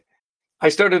aside, I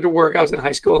started to work. I was in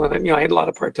high school, and I had a lot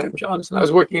of part-time jobs, and I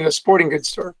was working in a sporting goods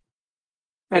store.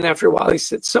 And after a while, he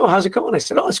said, "So, how's it going?" I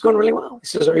said, "Oh, it's going really well." He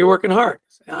says, "Are you working hard?" I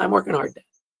said, "I'm working hard, Dad."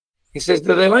 He says,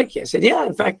 "Do they like you?" I said, "Yeah.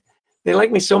 In fact, they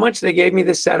like me so much they gave me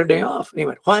this Saturday off." And he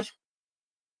went, "What?"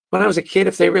 When I was a kid,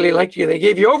 if they really liked you, they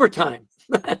gave you overtime.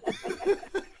 Right?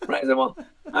 I said, well,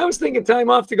 I was thinking time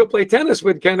off to go play tennis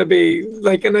would kind of be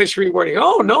like a nice rewarding.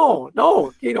 Oh,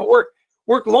 no,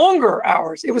 work longer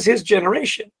hours. It was his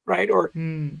generation, right? Or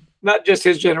not just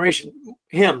his generation,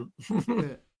 him.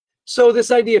 So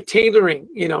this idea of tailoring,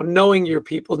 knowing your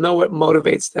people, know what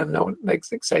motivates them, know what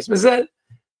makes excites them.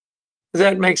 Does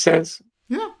that make sense?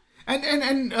 Yeah.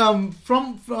 And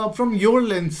from your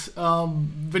lens,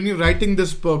 when you're writing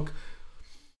this book,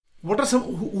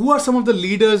 who are some of the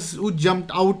leaders who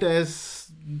jumped out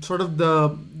as sort of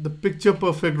the picture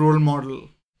perfect role model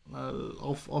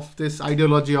of this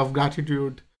ideology of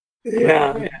gratitude?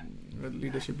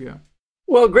 Leadership. Yeah.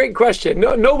 Well, great question.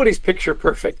 No, nobody's picture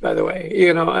perfect, by the way.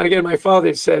 Again, my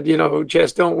father said,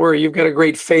 Jess, don't worry, you've got a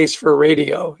great face for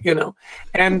radio.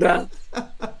 And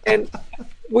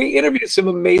we interviewed some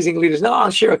amazing leaders. Now, I'll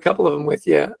share a couple of them with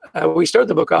you. We start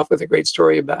the book off with a great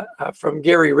story about from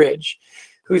Gary Ridge,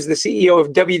 who's the CEO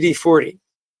of WD-40.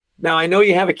 Now, I know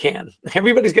you have a can.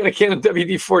 Everybody's got a can of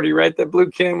WD-40, right? That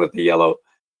blue can with the yellow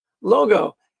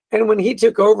logo. And when he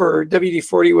took over,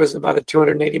 WD-40 was about a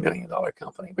 $280 million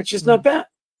company, which is not bad.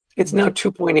 It's now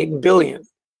 $2.8 billion,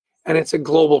 and it's a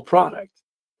global product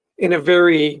in a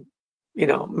very,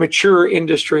 mature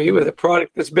industry with a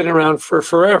product that's been around for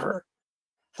forever.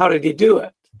 How did he do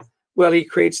it? Well, he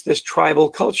creates this tribal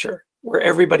culture where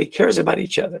everybody cares about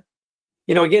each other.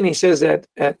 Again, he says that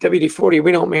at WD-40,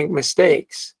 we don't make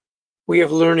mistakes. We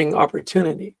have learning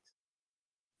opportunities.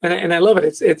 And I love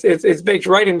it. It's baked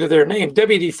right into their name.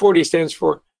 WD-40 stands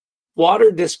for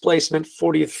Water Displacement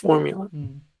 40th Formula.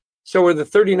 So were the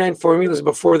 39 formulas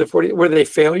before the 40, were they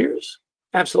failures?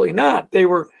 Absolutely not. They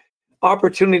were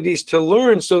opportunities to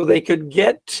learn so they could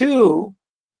get to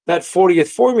that 40th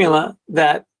formula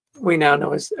that we now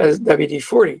know as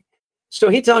WD-40. So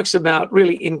he talks about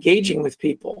really engaging with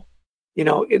people.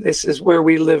 This is where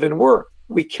we live and work.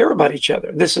 We care about each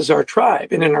other. This is our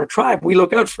tribe. And in our tribe, we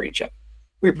look out for each other.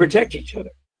 We protect each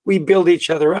other. We build each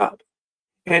other up.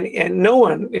 And no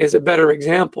one is a better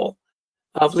example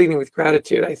of leading with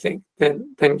gratitude, I think,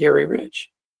 than Gary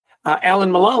Ridge.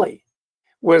 Alan Mulally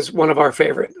was one of our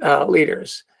favorite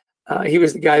leaders. He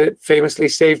was the guy that famously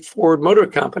saved Ford Motor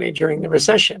Company during the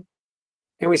recession.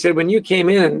 And we said, when you came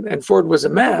in and Ford was a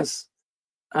mess,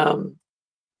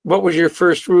 what was your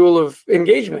first rule of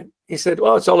engagement? He said,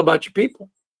 well, it's all about your people.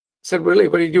 I said, really,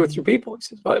 what do you do with your people? He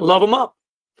said, well, love them up.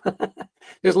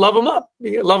 Just love them up.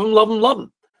 You love them, love them, love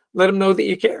them. Let them know that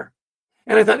you care.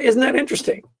 And I thought, isn't that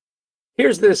interesting?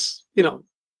 Here's this,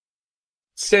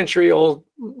 century-old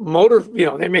motor,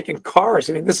 they're making cars.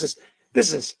 I mean, this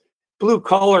is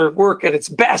blue-collar work at its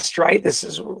best, right? This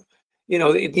is,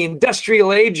 the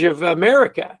industrial age of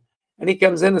America. And he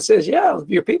comes in and says, yeah,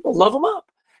 your people, love them up.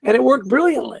 And it worked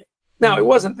brilliantly. Now, it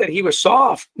wasn't that he was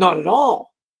soft, not at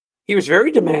all. He was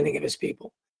very demanding of his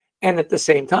people. And at the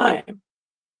same time,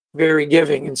 very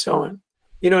giving and so on.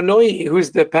 Noe,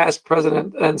 who's the past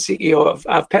president and CEO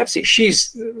of Pepsi,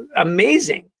 she's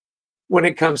amazing when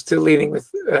it comes to leading with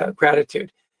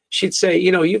gratitude. She'd say,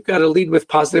 you've got to lead with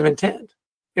positive intent.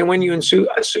 And when you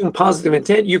assume positive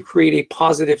intent, you create a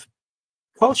positive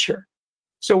culture.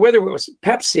 So whether it was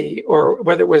Pepsi or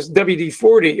whether it was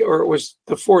WD-40 or it was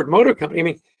the Ford Motor Company, I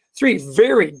mean, three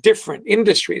very different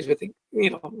industries with,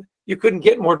 you couldn't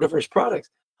get more diverse products.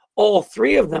 All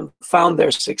three of them found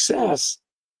their success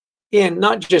in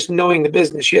not just knowing the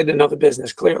business, you had to know the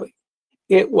business clearly.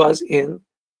 It was in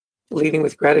leading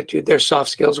with gratitude. Their soft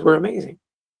skills were amazing.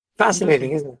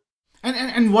 Fascinating, isn't it?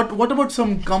 And what about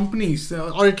some companies,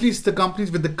 or at least the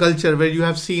companies with the culture where you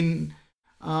have seen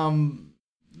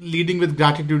leading with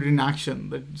gratitude in action?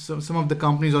 That some of the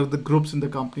companies or the groups in the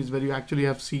companies where you actually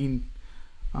have seen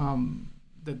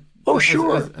that. Oh,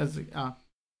 sure.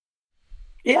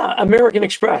 Yeah, American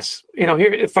Express.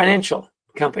 Here, financial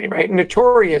company, right?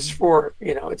 Notorious for,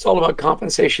 it's all about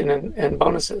compensation and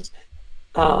bonuses.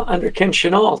 Under Ken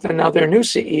Chenault, and now their new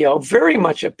CEO, very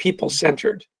much a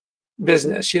people-centered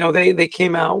business. They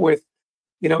came out with,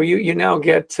 you now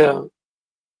get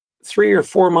 3 or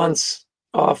 4 months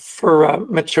off for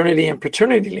maternity and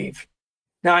paternity leave.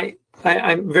 Now,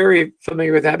 I'm very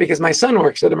familiar with that because my son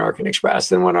works at American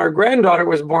Express, and when our granddaughter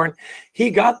was born, he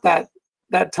got that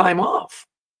time off.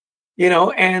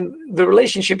 And the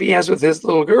relationship he has with his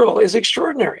little girl is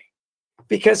extraordinary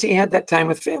because he had that time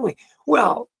with family.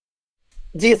 Well,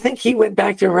 do you think he went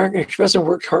back to American Express and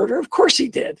worked harder? Of course he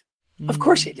did. Mm-hmm. Of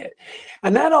course he did.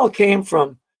 And that all came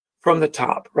from the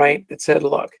top, right? It said,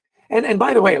 look, and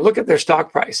by the way, look at their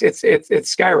stock price. It's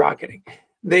skyrocketing.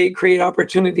 They create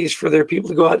opportunities for their people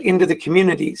to go out into the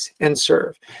communities and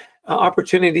serve.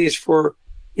 Opportunities for,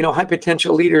 high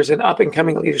potential leaders and up and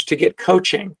coming leaders to get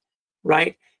coaching,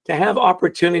 right? To have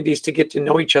opportunities to get to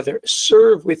know each other,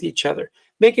 serve with each other,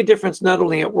 make a difference not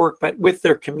only at work, but with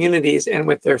their communities and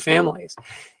with their families.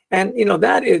 And,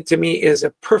 that to me is a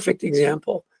perfect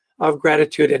example of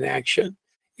gratitude in action.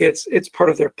 It's part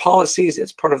of their policies.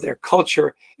 It's part of their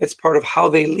culture. It's part of how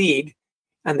they lead.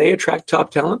 And they attract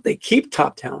top talent. They keep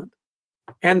top talent.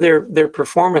 And their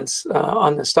performance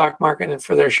on the stock market and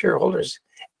for their shareholders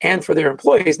and for their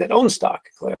employees that own stock,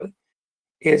 clearly,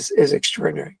 is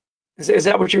extraordinary. Is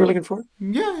that what you were looking for?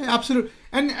 Yeah, absolutely.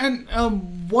 And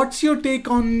what's your take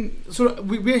on? So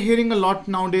we're hearing a lot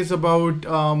nowadays about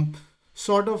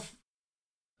sort of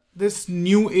this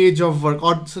new age of work,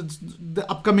 or the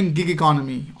upcoming gig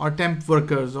economy, or temp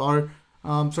workers, or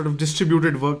sort of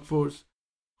distributed workforce.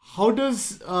 How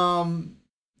does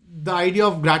the idea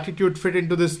of gratitude fit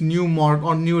into this new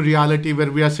new reality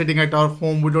where we are sitting at our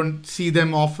home, we don't see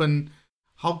them often?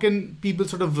 How can people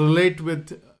sort of relate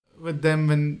with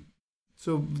them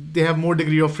so they have more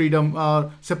degree of freedom,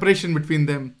 separation between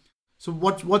them? So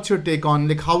what's your take on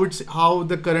how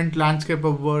the current landscape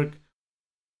of work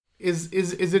has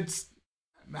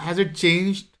it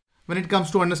changed when it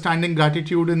comes to understanding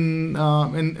gratitude in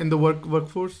the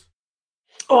workforce?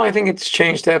 Oh, I think it's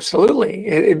changed absolutely.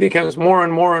 It becomes more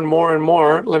and more and more and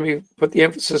more. Let me put the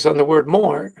emphasis on the word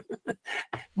more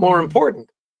important,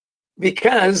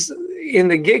 because in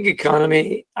the gig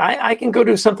economy, I can go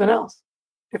do something else.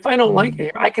 If I don't like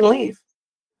it, I can leave.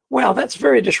 Well, that's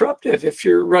very disruptive if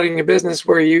you're running a business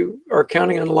where you are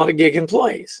counting on a lot of gig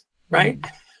employees, right?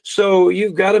 Mm-hmm. So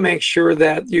you've got to make sure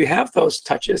that you have those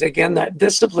touches. Again, that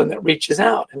discipline that reaches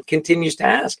out and continues to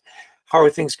ask, how are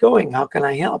things going? How can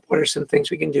I help? What are some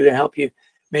things we can do to help you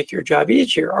make your job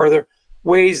easier? Are there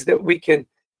ways that we can,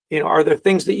 are there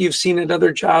things that you've seen at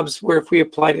other jobs where if we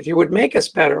applied it here would make us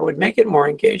better, would make it more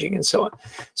engaging, and so on?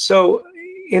 So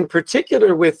in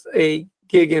particular with a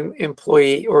gig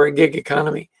employee or a gig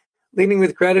economy, leading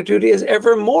with gratitude is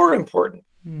ever more important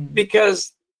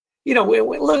because,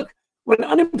 when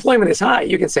unemployment is high,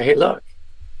 you can say, hey, look,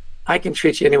 I can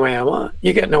treat you any way I want.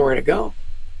 You got nowhere to go.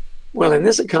 Well, in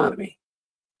this economy,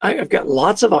 I've got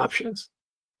lots of options.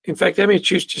 In fact, I may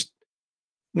choose just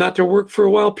not to work for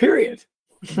a while, period.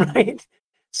 Right?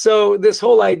 So this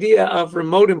whole idea of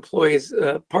remote employees,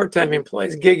 part-time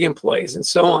employees, gig employees, and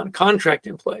so on, contract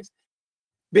employees,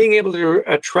 being able to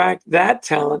attract that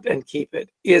talent and keep it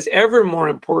is ever more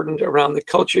important around the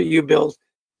culture you build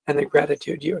and the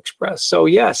gratitude you express. So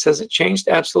yes, has it changed?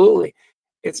 Absolutely.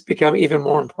 It's become even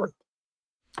more important.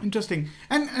 Interesting.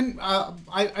 And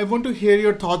I want to hear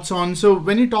your thoughts on, so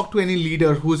when you talk to any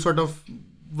leader who's sort of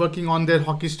working on their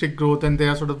hockey stick growth and they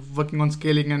are sort of working on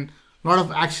scaling and a lot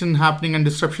of action happening and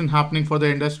disruption happening for the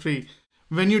industry,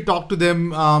 when you talk to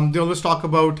them, they always talk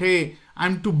about, hey,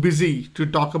 I'm too busy to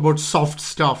talk about soft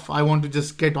stuff. I want to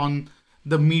just get on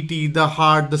the meaty, the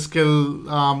hard, the skill,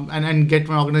 and get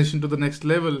my organization to the next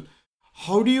level.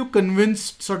 How do you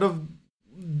convince sort of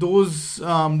those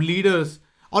leaders,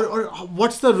 or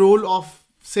what's the role of,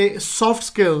 say, soft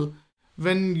skill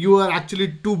when you are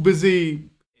actually too busy?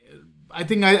 I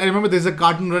think I remember there's a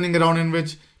cartoon running around in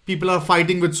which people are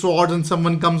fighting with swords and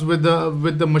someone comes with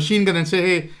the machine gun and say,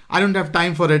 hey, I don't have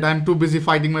time for it. I'm too busy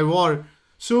fighting my war.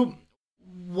 So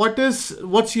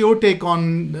what's your take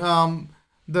on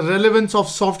the relevance of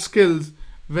soft skills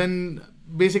when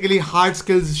basically hard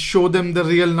skills show them the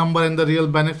real number and the real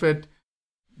benefit?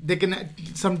 They can,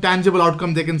 some tangible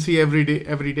outcome they can see every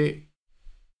day.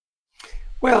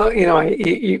 Well,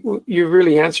 you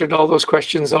really answered all those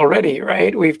questions already,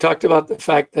 right? We've talked about the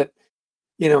fact that,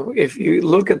 if you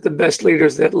look at the best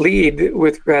leaders that lead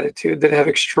with gratitude, that have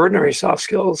extraordinary soft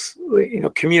skills,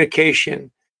 communication,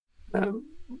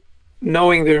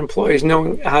 knowing their employees,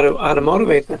 knowing how to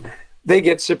motivate them, they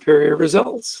get superior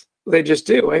results. They just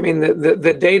do. I mean,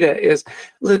 the data is,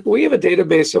 look, we have a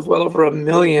database of well over 1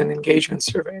 million engagement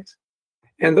surveys.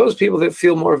 And those people that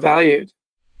feel more valued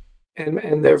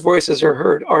and their voices are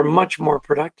heard are much more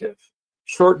productive.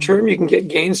 Short term, you can get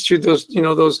gains through those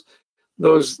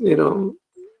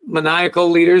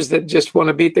maniacal leaders that just want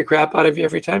to beat the crap out of you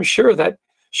every time. Sure, that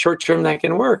short term that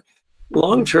can work.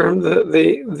 Long term,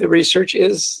 the research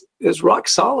is rock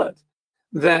solid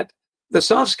that the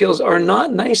soft skills are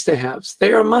not nice to haves;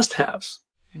 they are must haves.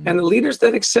 Mm-hmm. And the leaders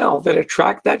that excel, that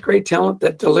attract that great talent,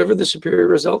 that deliver the superior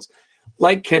results,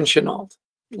 like Ken Chenault,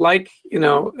 like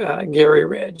Gary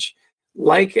Ridge,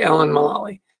 like Alan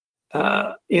Mulally,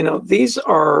 these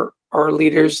are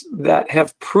leaders that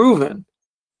have proven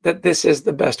that this is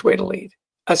the best way to lead,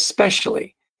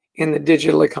 especially in the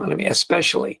digital economy,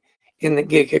 especially in the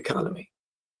gig economy.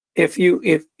 If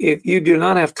you do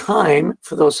not have time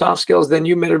for those soft skills, then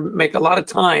you better make a lot of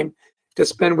time to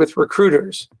spend with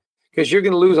recruiters, because you're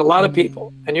going to lose a lot of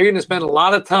people and you're going to spend a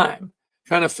lot of time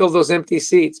trying to fill those empty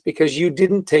seats because you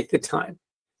didn't take the time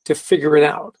to figure it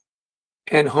out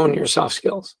and hone your soft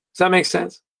skills. Does that make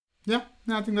sense? Yeah,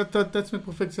 I think that's makes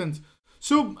perfect sense.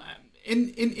 So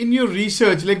in your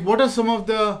research, like what are some of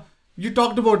you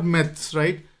talked about myths,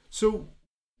 right? So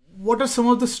what are some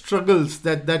of the struggles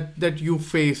that you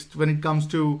faced when it comes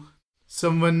to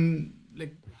someone,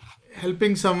 like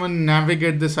helping someone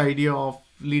navigate this idea of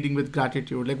leading with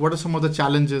gratitude? Like what are some of the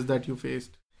challenges that you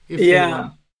faced?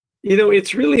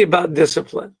 It's really about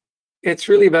discipline.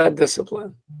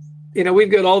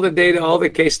 We've got all the data, all the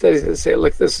case studies that say,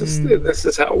 look, this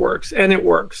is how it works, and it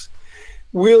works.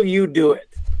 Will you do it?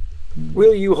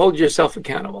 Will you hold yourself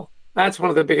accountable? That's one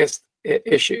of the biggest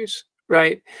issues,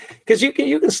 right? Because you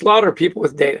can slaughter people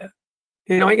with data.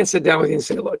 I can sit down with you and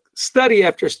say, look, study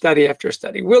after study after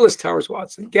study, Willis Towers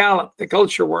Watson, Gallup, the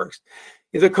Culture Works,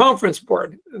 the Conference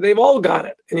Board, they've all got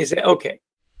it. And you say, okay,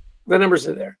 the numbers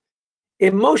are there.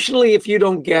 Emotionally, if you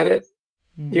don't get it,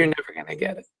 you're never going to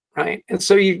get it, right? And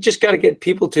so you just got to get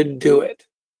people to do it,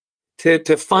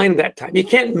 to find that time. You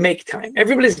can't make time.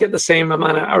 Everybody's got the same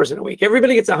amount of hours in a week.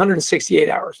 Everybody gets 168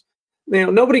 hours.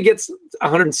 Nobody gets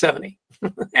 170.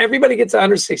 Everybody gets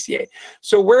 168.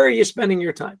 So where are you spending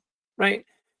your time, right?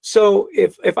 So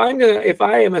if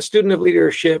I am a student of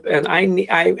leadership and I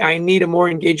need a more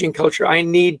engaging culture, I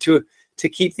need to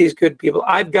keep these good people,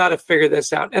 I've got to figure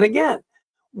this out. And again,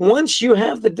 once you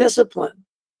have the discipline,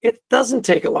 it doesn't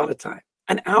take a lot of time,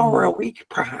 an hour a week,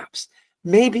 perhaps,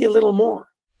 maybe a little more,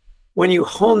 when you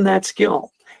hone that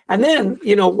skill. And then,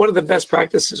 one of the best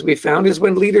practices we found is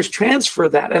when leaders transfer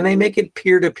that and they make it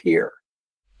peer-to-peer,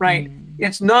 right?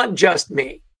 It's not just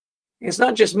me. It's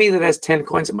not just me that has 10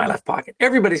 coins in my left pocket.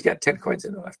 Everybody's got 10 coins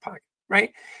in their left pocket,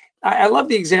 right? I love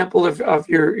the example of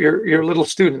your little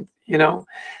student,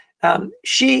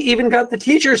 she even got the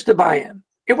teachers to buy in.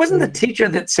 It wasn't the teacher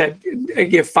that said,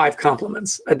 give 5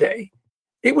 compliments a day.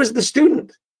 It was the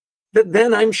student that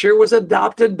then I'm sure was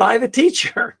adopted by the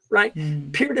teacher, right?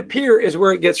 Peer-to-peer is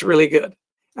where it gets really good.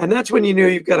 And that's when you know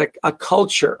you've got a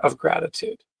culture of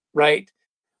gratitude, right?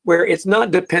 where it's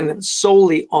not dependent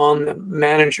solely on the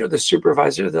manager, the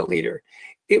supervisor, the leader.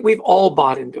 We've all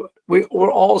bought into it.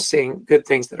 We're all seeing good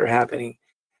things that are happening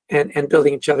and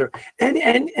building each other.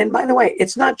 And by the way,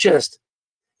 it's not just,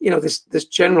 this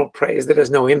general praise that has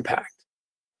no impact.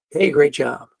 Hey, great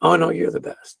job. Oh no, you're the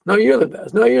best. No, you're the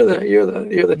best. No, you're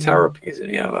the tower piece.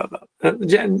 Blah, blah.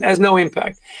 Has no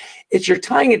impact. It's you're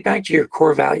tying it back to your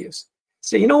core values.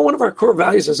 So one of our core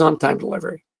values is on-time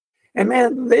delivery. And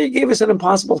man, they gave us an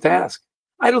impossible task.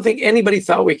 I don't think anybody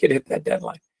thought we could hit that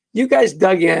deadline. You guys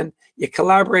dug in, you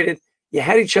collaborated, you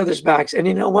had each other's backs, and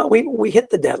you know what? We hit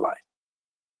the deadline.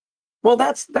 Well,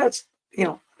 that's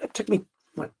it took me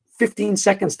 15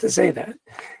 seconds to say that,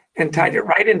 and tied it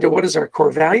right into what is our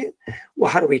core value.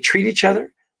 Well, how do we treat each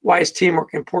other? Why is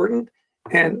teamwork important?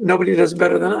 And nobody does it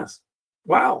better than us.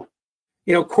 Wow.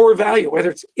 Core value, whether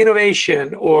it's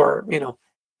innovation or,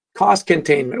 cost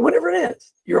containment, whatever it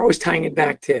is, you're always tying it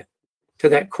back to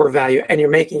that core value, and you're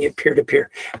making it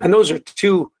peer-to-peer. And those are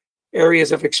two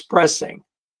areas of expressing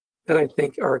that I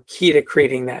think are key to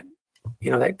creating that,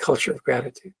 that culture of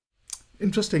gratitude.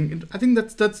 Interesting. I think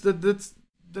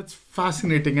that's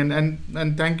fascinating,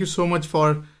 and thank you so much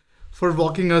for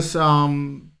walking us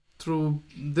through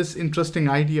this interesting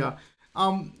idea.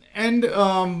 And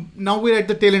now we're at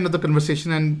the tail end of the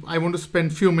conversation, and I want to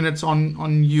spend a few minutes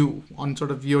on you, on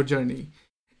sort of your journey.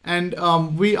 And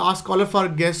we ask all of our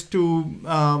guests to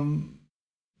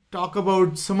talk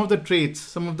about some of the traits,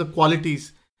 some of the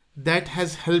qualities that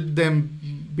has helped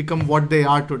them become what they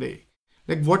are today.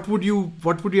 Like, what would you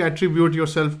attribute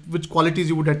yourself, which qualities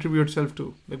you would attribute yourself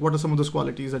to? Like, what are some of those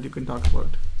qualities that you can talk about?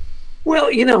 Well,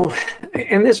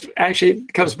 and this actually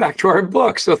comes back to our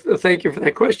book, so thank you for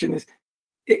that question,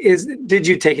 is did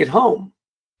you take it home?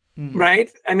 Right?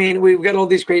 I mean, we've got all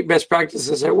these great best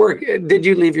practices at work. Did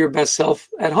you leave your best self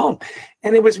at home?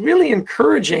 And it was really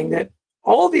encouraging that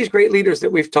all these great leaders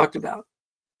that we've talked about,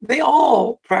 they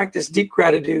all practice deep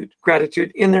gratitude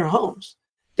in their homes.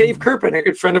 Dave Kerpen, a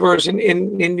good friend of ours in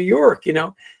New York,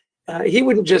 he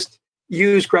wouldn't just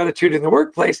use gratitude in the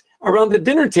workplace. Around the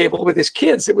dinner table with his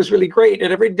kids, it was really great.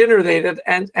 At every dinner, they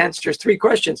had answers 3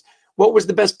 questions. What was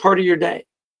the best part of your day?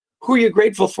 Who are you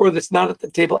grateful for that's not at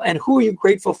the table? And who are you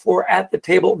grateful for at the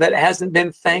table that hasn't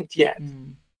been thanked yet?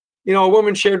 A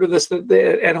woman shared with us that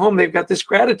at home, they've got this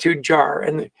gratitude jar,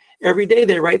 and every day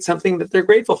they write something that they're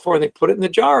grateful for, and they put it in the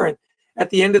jar. And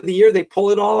at the end of the year, they pull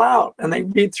it all out and they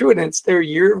read through it, and it's their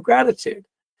year of gratitude.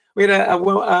 We had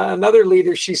another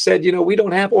leader. She said, we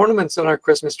don't have ornaments on our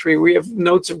Christmas tree. We have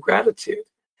notes of gratitude.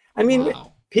 I mean,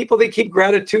 wow. People, they keep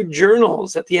gratitude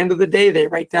journals. At the end of the day, they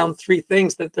write down 3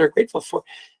 things that they're grateful for.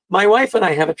 My wife and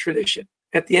I have a tradition.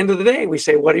 At the end of the day, we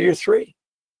say, what are your 3?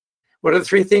 What are the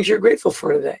 3 things you're grateful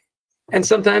for today? And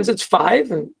sometimes it's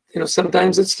 5, and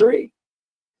sometimes it's 3.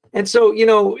 And so,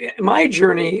 my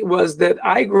journey was that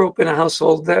I grew up in a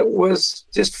household that was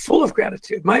just full of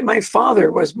gratitude. My father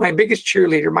was my biggest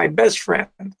cheerleader, my best friend.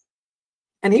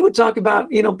 And he would talk about,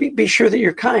 be sure that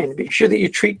you're kind, be sure that you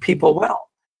treat people well.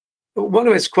 One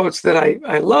of his quotes that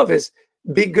I love is,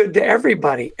 be good to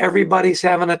everybody. Everybody's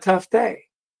having a tough day,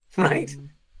 right? Mm-hmm.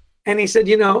 And he said,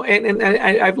 and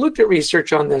I've looked at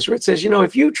research on this where it says,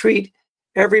 if you treat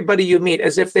everybody you meet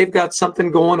as if they've got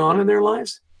something going on in their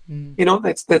lives,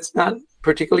 that's not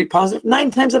particularly positive.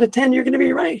 9 times out of 10, you're going to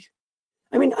be right.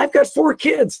 I mean, I've got 4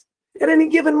 kids. At any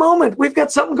given moment, we've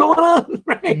got something going on,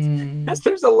 right?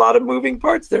 There's a lot of moving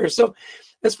parts there. So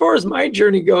as far as my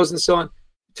journey goes and so on,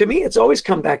 to me, it's always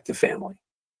come back to family.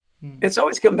 It's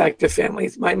always come back to family.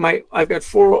 I've got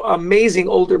 4 amazing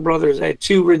older brothers. I had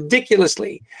 2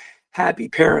 ridiculously happy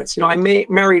parents. I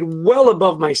married well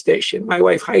above my station. My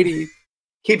wife, Heidi,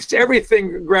 keeps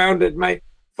everything grounded. My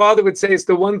father would say it's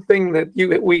the one thing that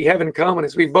we have in common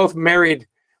is we both married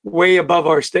way above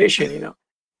our station,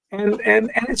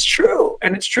 and it's true.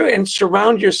 And it's true. And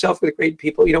surround yourself with great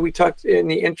people. We talked in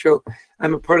the intro,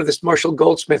 I'm a part of this Marshall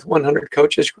Goldsmith 100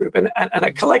 Coaches group and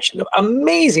a collection of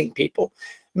amazing people,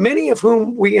 many of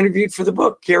whom we interviewed for the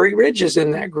book. Gary Ridge is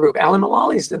in that group. Alan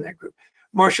Mullally's in that group.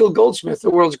 Marshall Goldsmith, the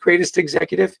world's greatest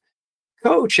executive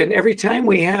coach. And every time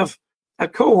we have a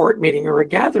cohort meeting or a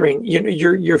gathering,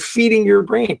 you're feeding your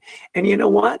brain. And you know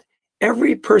what?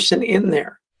 Every person in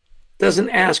there doesn't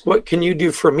ask, what can you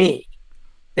do for me?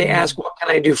 They ask, what can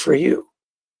I do for you?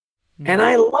 And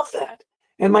I love that.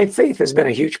 And my faith has been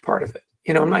a huge part of it.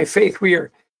 In my faith, we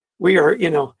are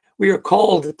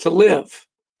called to live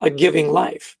a giving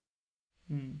life.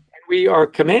 And we are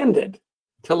commanded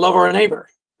to love our neighbor.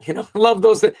 Love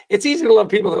those that, it's easy to love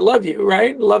people that love you,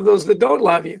 right? Love those that don't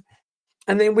love you.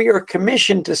 And then we are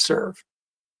commissioned to serve.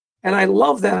 And I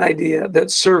love that idea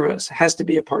that service has to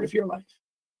be a part of your life.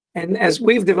 And as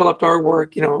we've developed our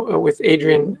work, with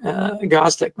Adrian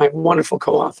Gostick, my wonderful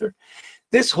co-author,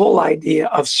 this whole idea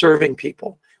of serving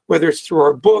people, whether it's through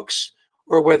our books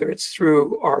or whether it's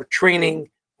through our training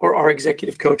or our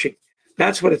executive coaching,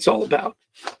 that's what it's all about.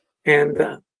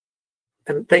 And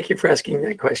thank you for asking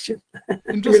that question.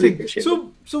 Interesting.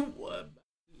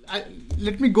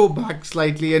 Let me go back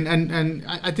slightly, and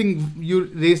I think you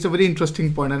raised a very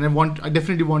interesting point, and I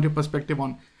definitely want your perspective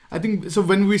on. I think so.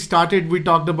 When we started, we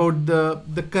talked about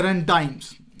the current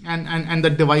times and the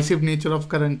divisive nature of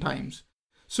current times.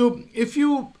 So if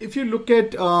you look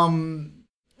at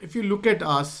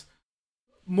us,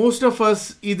 most of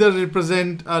us either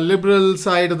represent a liberal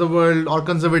side of the world or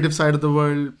conservative side of the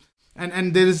world,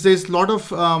 and there's a lot of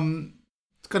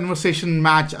conversation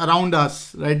match around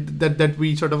us, right? That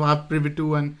we sort of have privy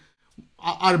to, and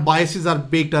our biases are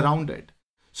baked around it.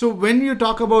 So when you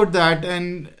talk about that,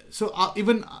 and so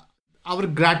even our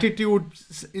gratitude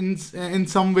in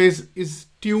some ways is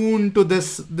tuned to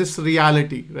this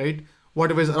reality, right?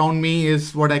 Whatever is around me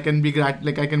is what I can be I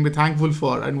can be thankful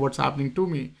for, and what's happening to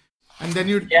me. And then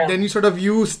you sort of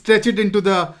you stretch it into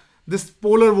this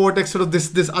polar vortex, sort of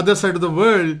this other side of the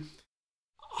world.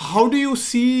 How do you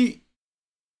see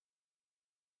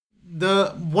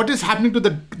what is happening to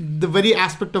the very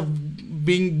aspect of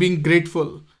being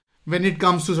grateful when it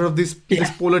comes to sort of this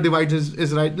polar divide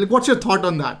is right? Like, what's your thought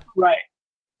on that? Right.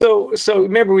 So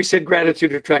remember we said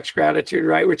gratitude attracts gratitude,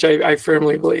 right? Which I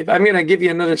firmly believe. I'm going to give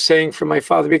you another saying from my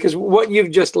father, because what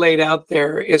you've just laid out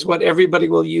there is what everybody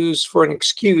will use for an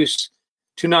excuse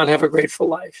to not have a grateful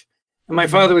life. And my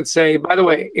father would say, by the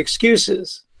way,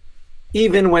 excuses,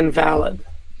 even when valid,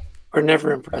 are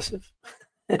never impressive.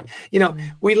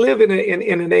 We live in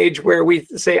an age where we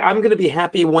say, I'm going to be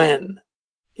happy when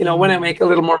I make a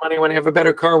little more money, when I have a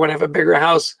better car, when I have a bigger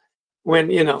house,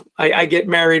 when, I get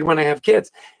married, when I have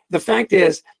kids. The fact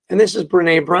is, and this is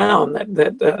Brene Brown,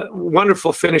 that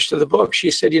wonderful finish to the book. She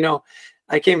said,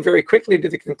 I came very quickly to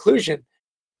the conclusion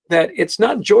that it's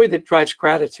not joy that drives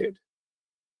gratitude.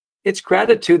 It's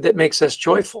gratitude that makes us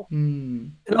joyful.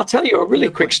 And I'll tell you a really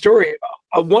quick story about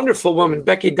a wonderful woman,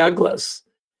 Becky Douglas,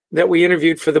 that we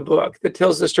interviewed for the book, that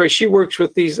tells the story. She works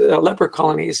with these leper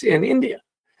colonies in India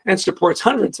and supports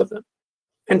hundreds of them,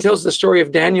 and tells the story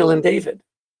of Daniel and David,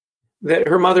 that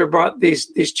her mother brought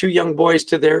these two young boys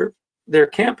to their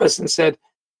campus and said,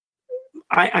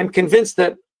 I'm convinced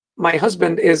that my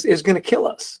husband is going to kill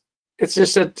us. It's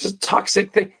just a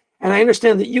toxic thing. And I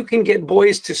understand that you can get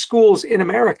boys to schools in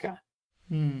America.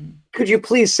 Could you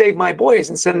please save my boys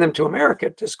and send them to America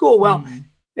to school? Well,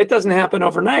 it doesn't happen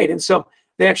overnight. And so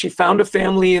they actually found a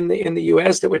family in the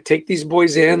US that would take these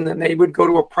boys in, and they would go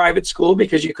to a private school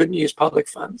because you couldn't use public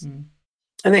funds.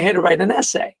 And they had to write an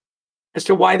essay as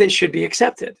to why they should be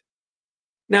accepted.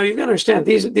 Now, you've got to understand,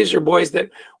 these are boys that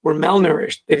were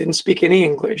malnourished. They didn't speak any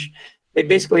English. They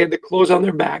basically had the clothes on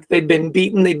their back. They'd been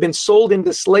beaten. They'd been sold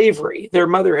into slavery. Their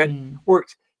mother had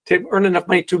worked to earn enough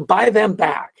money to buy them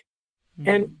back.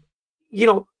 And,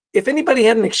 if anybody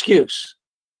had an excuse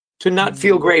to not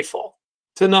feel grateful,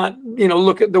 to not,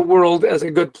 look at the world as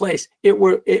a good place, it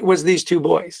was these two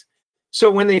boys.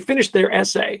 So when they finished their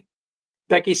essay,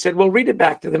 Becky said, well, read it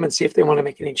back to them and see if they want to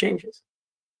make any changes.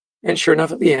 And sure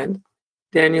enough, at the end,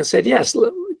 Daniel said, yes,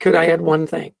 could I add one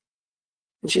thing?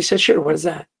 And she said, sure, what is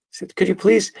that? He said, could you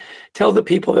please tell the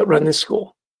people that run this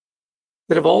school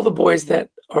that of all the boys that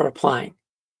are applying,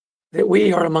 that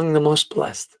we are among the most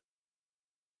blessed?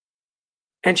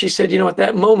 And she said, at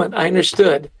that moment, I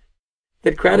understood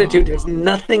that gratitude has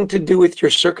nothing to do with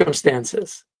your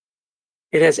circumstances.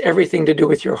 It has everything to do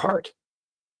with your heart.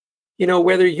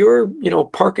 Whether you're,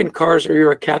 parking cars or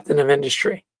you're a captain of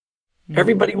industry,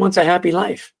 everybody wants a happy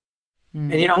life.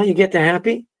 And you know how you get to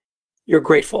happy? You're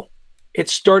grateful. It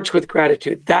starts with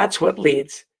gratitude. That's what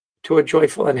leads to a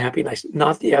joyful and happy life,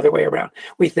 not the other way around.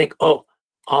 We think,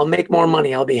 I'll make more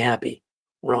money, I'll be happy.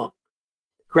 Wrong.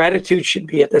 Gratitude should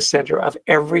be at the center of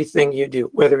everything you do,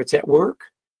 whether it's at work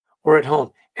or at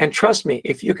home. And trust me,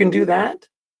 if you can do that,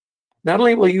 not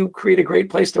only will you create a great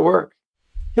place to work,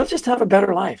 you'll just have a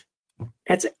better life.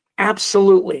 It's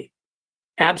absolutely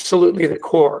the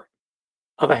core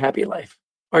of a happy life.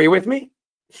 Are you with me?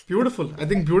 Beautiful. I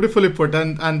think beautifully put.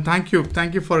 And thank you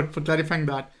for clarifying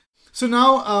that. So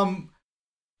now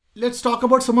let's talk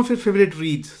about some of your favorite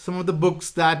reads, some of the books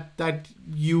that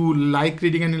you like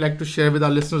reading and you like to share with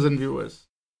our listeners and viewers.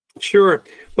 Sure.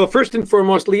 Well, first and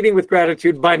foremost, Leading with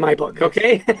Gratitude, buy my book,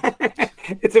 okay?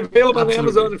 It's available on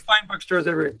Amazon and fine bookstores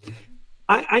everywhere.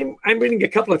 I'm reading a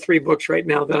couple of 3 books right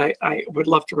now that I would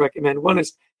love to recommend. One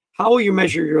is How Will You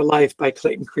Measure Your Life by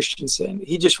Clayton Christensen.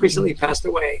 He just recently passed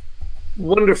away.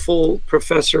 wonderful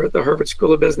professor at the Harvard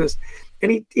School of Business.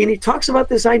 And he talks about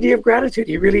this idea of gratitude.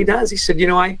 He really does. He said,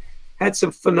 I had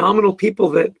some phenomenal people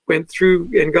that went through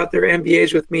and got their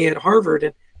MBAs with me at Harvard.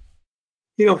 And,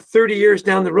 30 years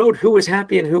down the road, who was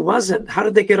happy and who wasn't? How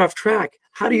did they get off track?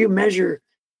 How do you measure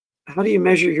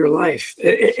your life?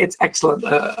 It's excellent.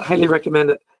 Highly recommend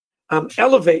it.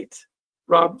 Elevate,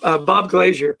 Bob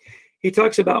Glazier. He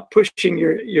talks about pushing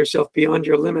yourself beyond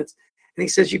your limits. And he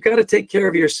says, you've got to take care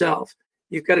of yourself.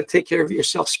 You've got to take care of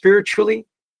yourself spiritually,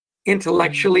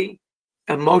 intellectually,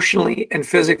 emotionally, and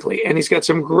physically. And he's got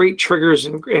some great triggers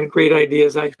and great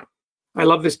ideas. I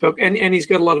love this book. And he's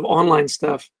got a lot of online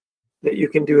stuff that you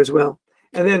can do as well.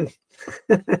 And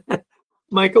then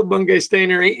Michael Bungay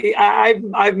Stainer.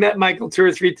 I've met Michael 2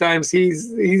 or 3 times.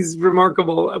 He's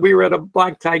remarkable. We were at a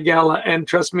black tie gala, and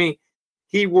trust me,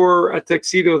 he wore a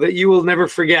tuxedo that you will never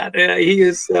forget. He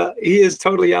is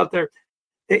totally out there.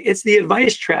 It's the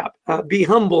advice trap. Be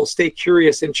humble, stay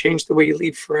curious, and change the way you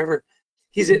lead forever.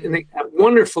 He's a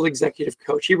wonderful executive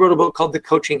coach. He wrote a book called The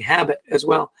Coaching Habit as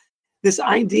well. This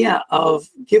idea of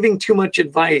giving too much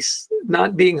advice,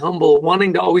 not being humble,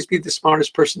 wanting to always be the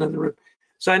smartest person in the room.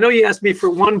 So I know you asked me for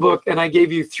 1 book, and I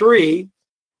gave you 3.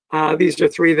 These are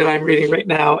 3 that I'm reading right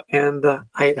now, and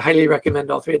I highly recommend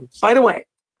all 3 of them. By the way,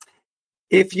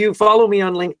 if you follow me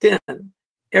on LinkedIn,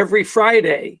 every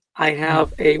Friday I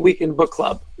have a weekend book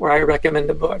club where I recommend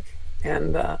a book,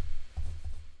 and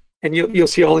you'll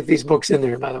see all of these books in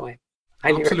there. By the way,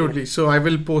 absolutely. So I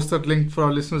will post that link for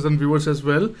our listeners and viewers as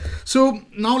well. So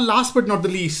now, last but not the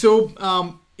least, so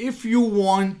if you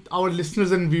want our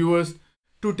listeners and viewers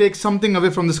to take something away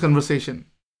from this conversation,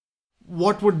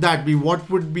 what would that be? What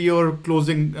would be your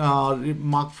closing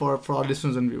remark for our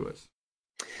listeners and viewers?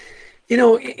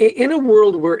 In a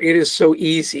world where it is so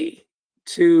easy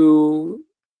to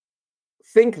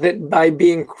think that by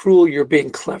being cruel, you're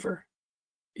being clever,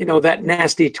 that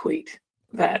nasty tweet,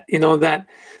 that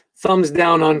thumbs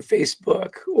down on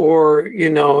Facebook, or,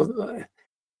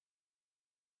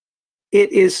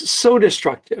 it is so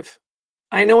destructive.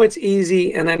 I know it's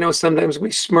easy, and I know sometimes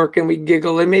we smirk and we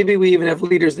giggle, and maybe we even have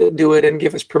leaders that do it and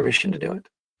give us permission to do it.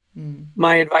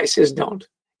 My advice is don't.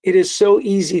 It is so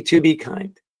easy to be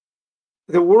kind.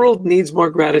 The world needs more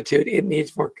gratitude. It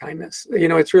needs more kindness.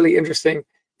 It's really interesting.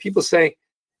 People say,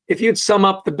 if you'd sum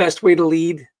up the best way to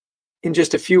lead in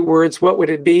just a few words, what would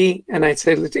it be? And I'd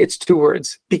say it's 2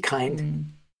 words: be kind.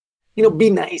 Be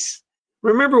nice.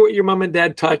 Remember what your mom and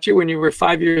dad taught you when you were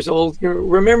 5 years old.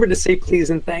 Remember to say please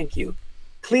and thank you.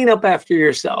 Clean up after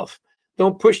yourself.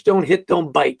 Don't push, don't hit,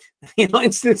 don't bite.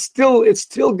 It's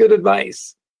still good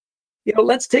advice.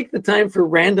 Let's take the time for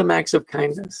random acts of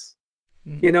kindness.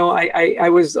 I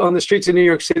was on the streets of New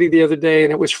York City the other day,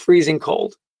 and it was freezing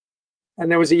cold. And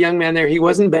there was a young man there. He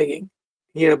wasn't begging.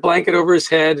 He had a blanket over his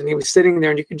head, and he was sitting there,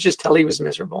 and you could just tell he was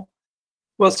miserable.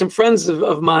 Well, some friends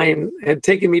of mine had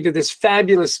taken me to this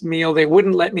fabulous meal. They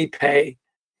wouldn't let me pay.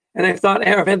 And I thought,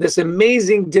 hey, I've had this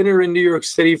amazing dinner in New York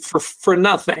City for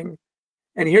nothing.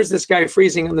 And here's this guy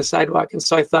freezing on the sidewalk. And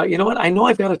so I thought, you know what? I know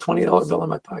I've got a $20 bill in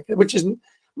my pocket, which is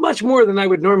much more than I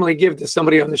would normally give to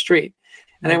somebody on the street.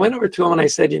 And I went over to him and I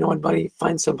said, you know what, buddy,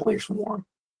 find someplace warm.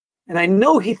 And I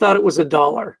know he thought it was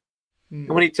 $1. And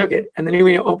when he took it, and then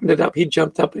when he opened it up, he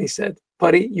jumped up and he said,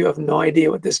 buddy, you have no idea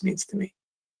what this means to me.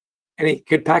 And he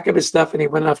could pack up his stuff and he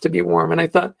went off to be warm. And I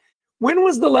thought, when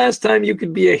was the last time you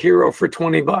could be a hero for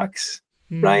 $20?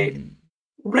 Right?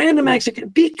 Random acts.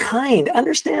 Be kind.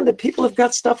 Understand that people have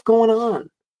got stuff going on.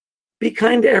 Be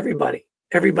kind to everybody.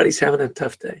 Everybody's having a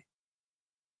tough day.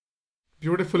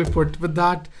 Beautifully put. With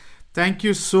that, thank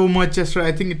you so much, Chester.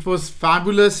 I think it was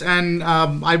fabulous. And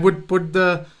I would put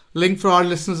the link for our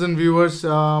listeners and viewers,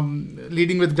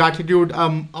 Leading with Gratitude,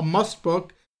 a must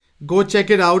book. Go check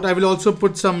it out. I will also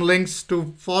put some links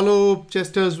to follow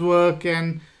Chester's work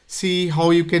and see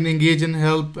how you can engage and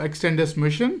help extend his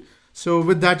mission. So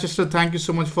with that, Chester, thank you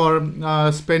so much for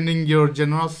spending your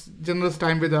generous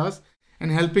time with us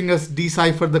and helping us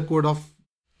decipher the code of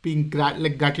being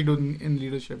gratitude in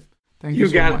leadership. Thank you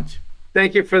so much.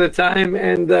 Thank you for the time,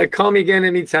 and call me again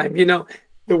anytime.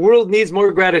 The world needs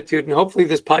more gratitude, and hopefully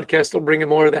this podcast will bring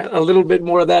more of that, a little bit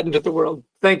more of that into the world.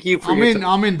 Thank you for your time.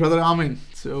 Amen, brother. Amen.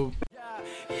 So.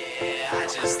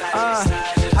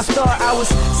 I thought I was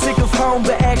sick of home,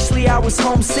 but actually I was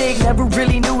homesick. Never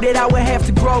really knew that I would have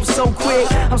to grow up so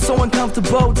quick. I'm so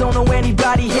uncomfortable, don't know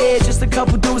anybody here. Just a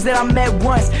couple dudes that I met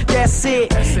once, that's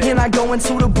it. And I go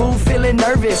into the booth feeling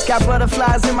nervous. Got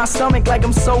butterflies in my stomach like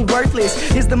I'm so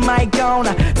worthless. Is the mic on?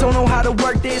 I don't know how to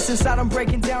work this. Inside I'm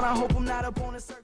breaking down, I hope I'm not up on a circle.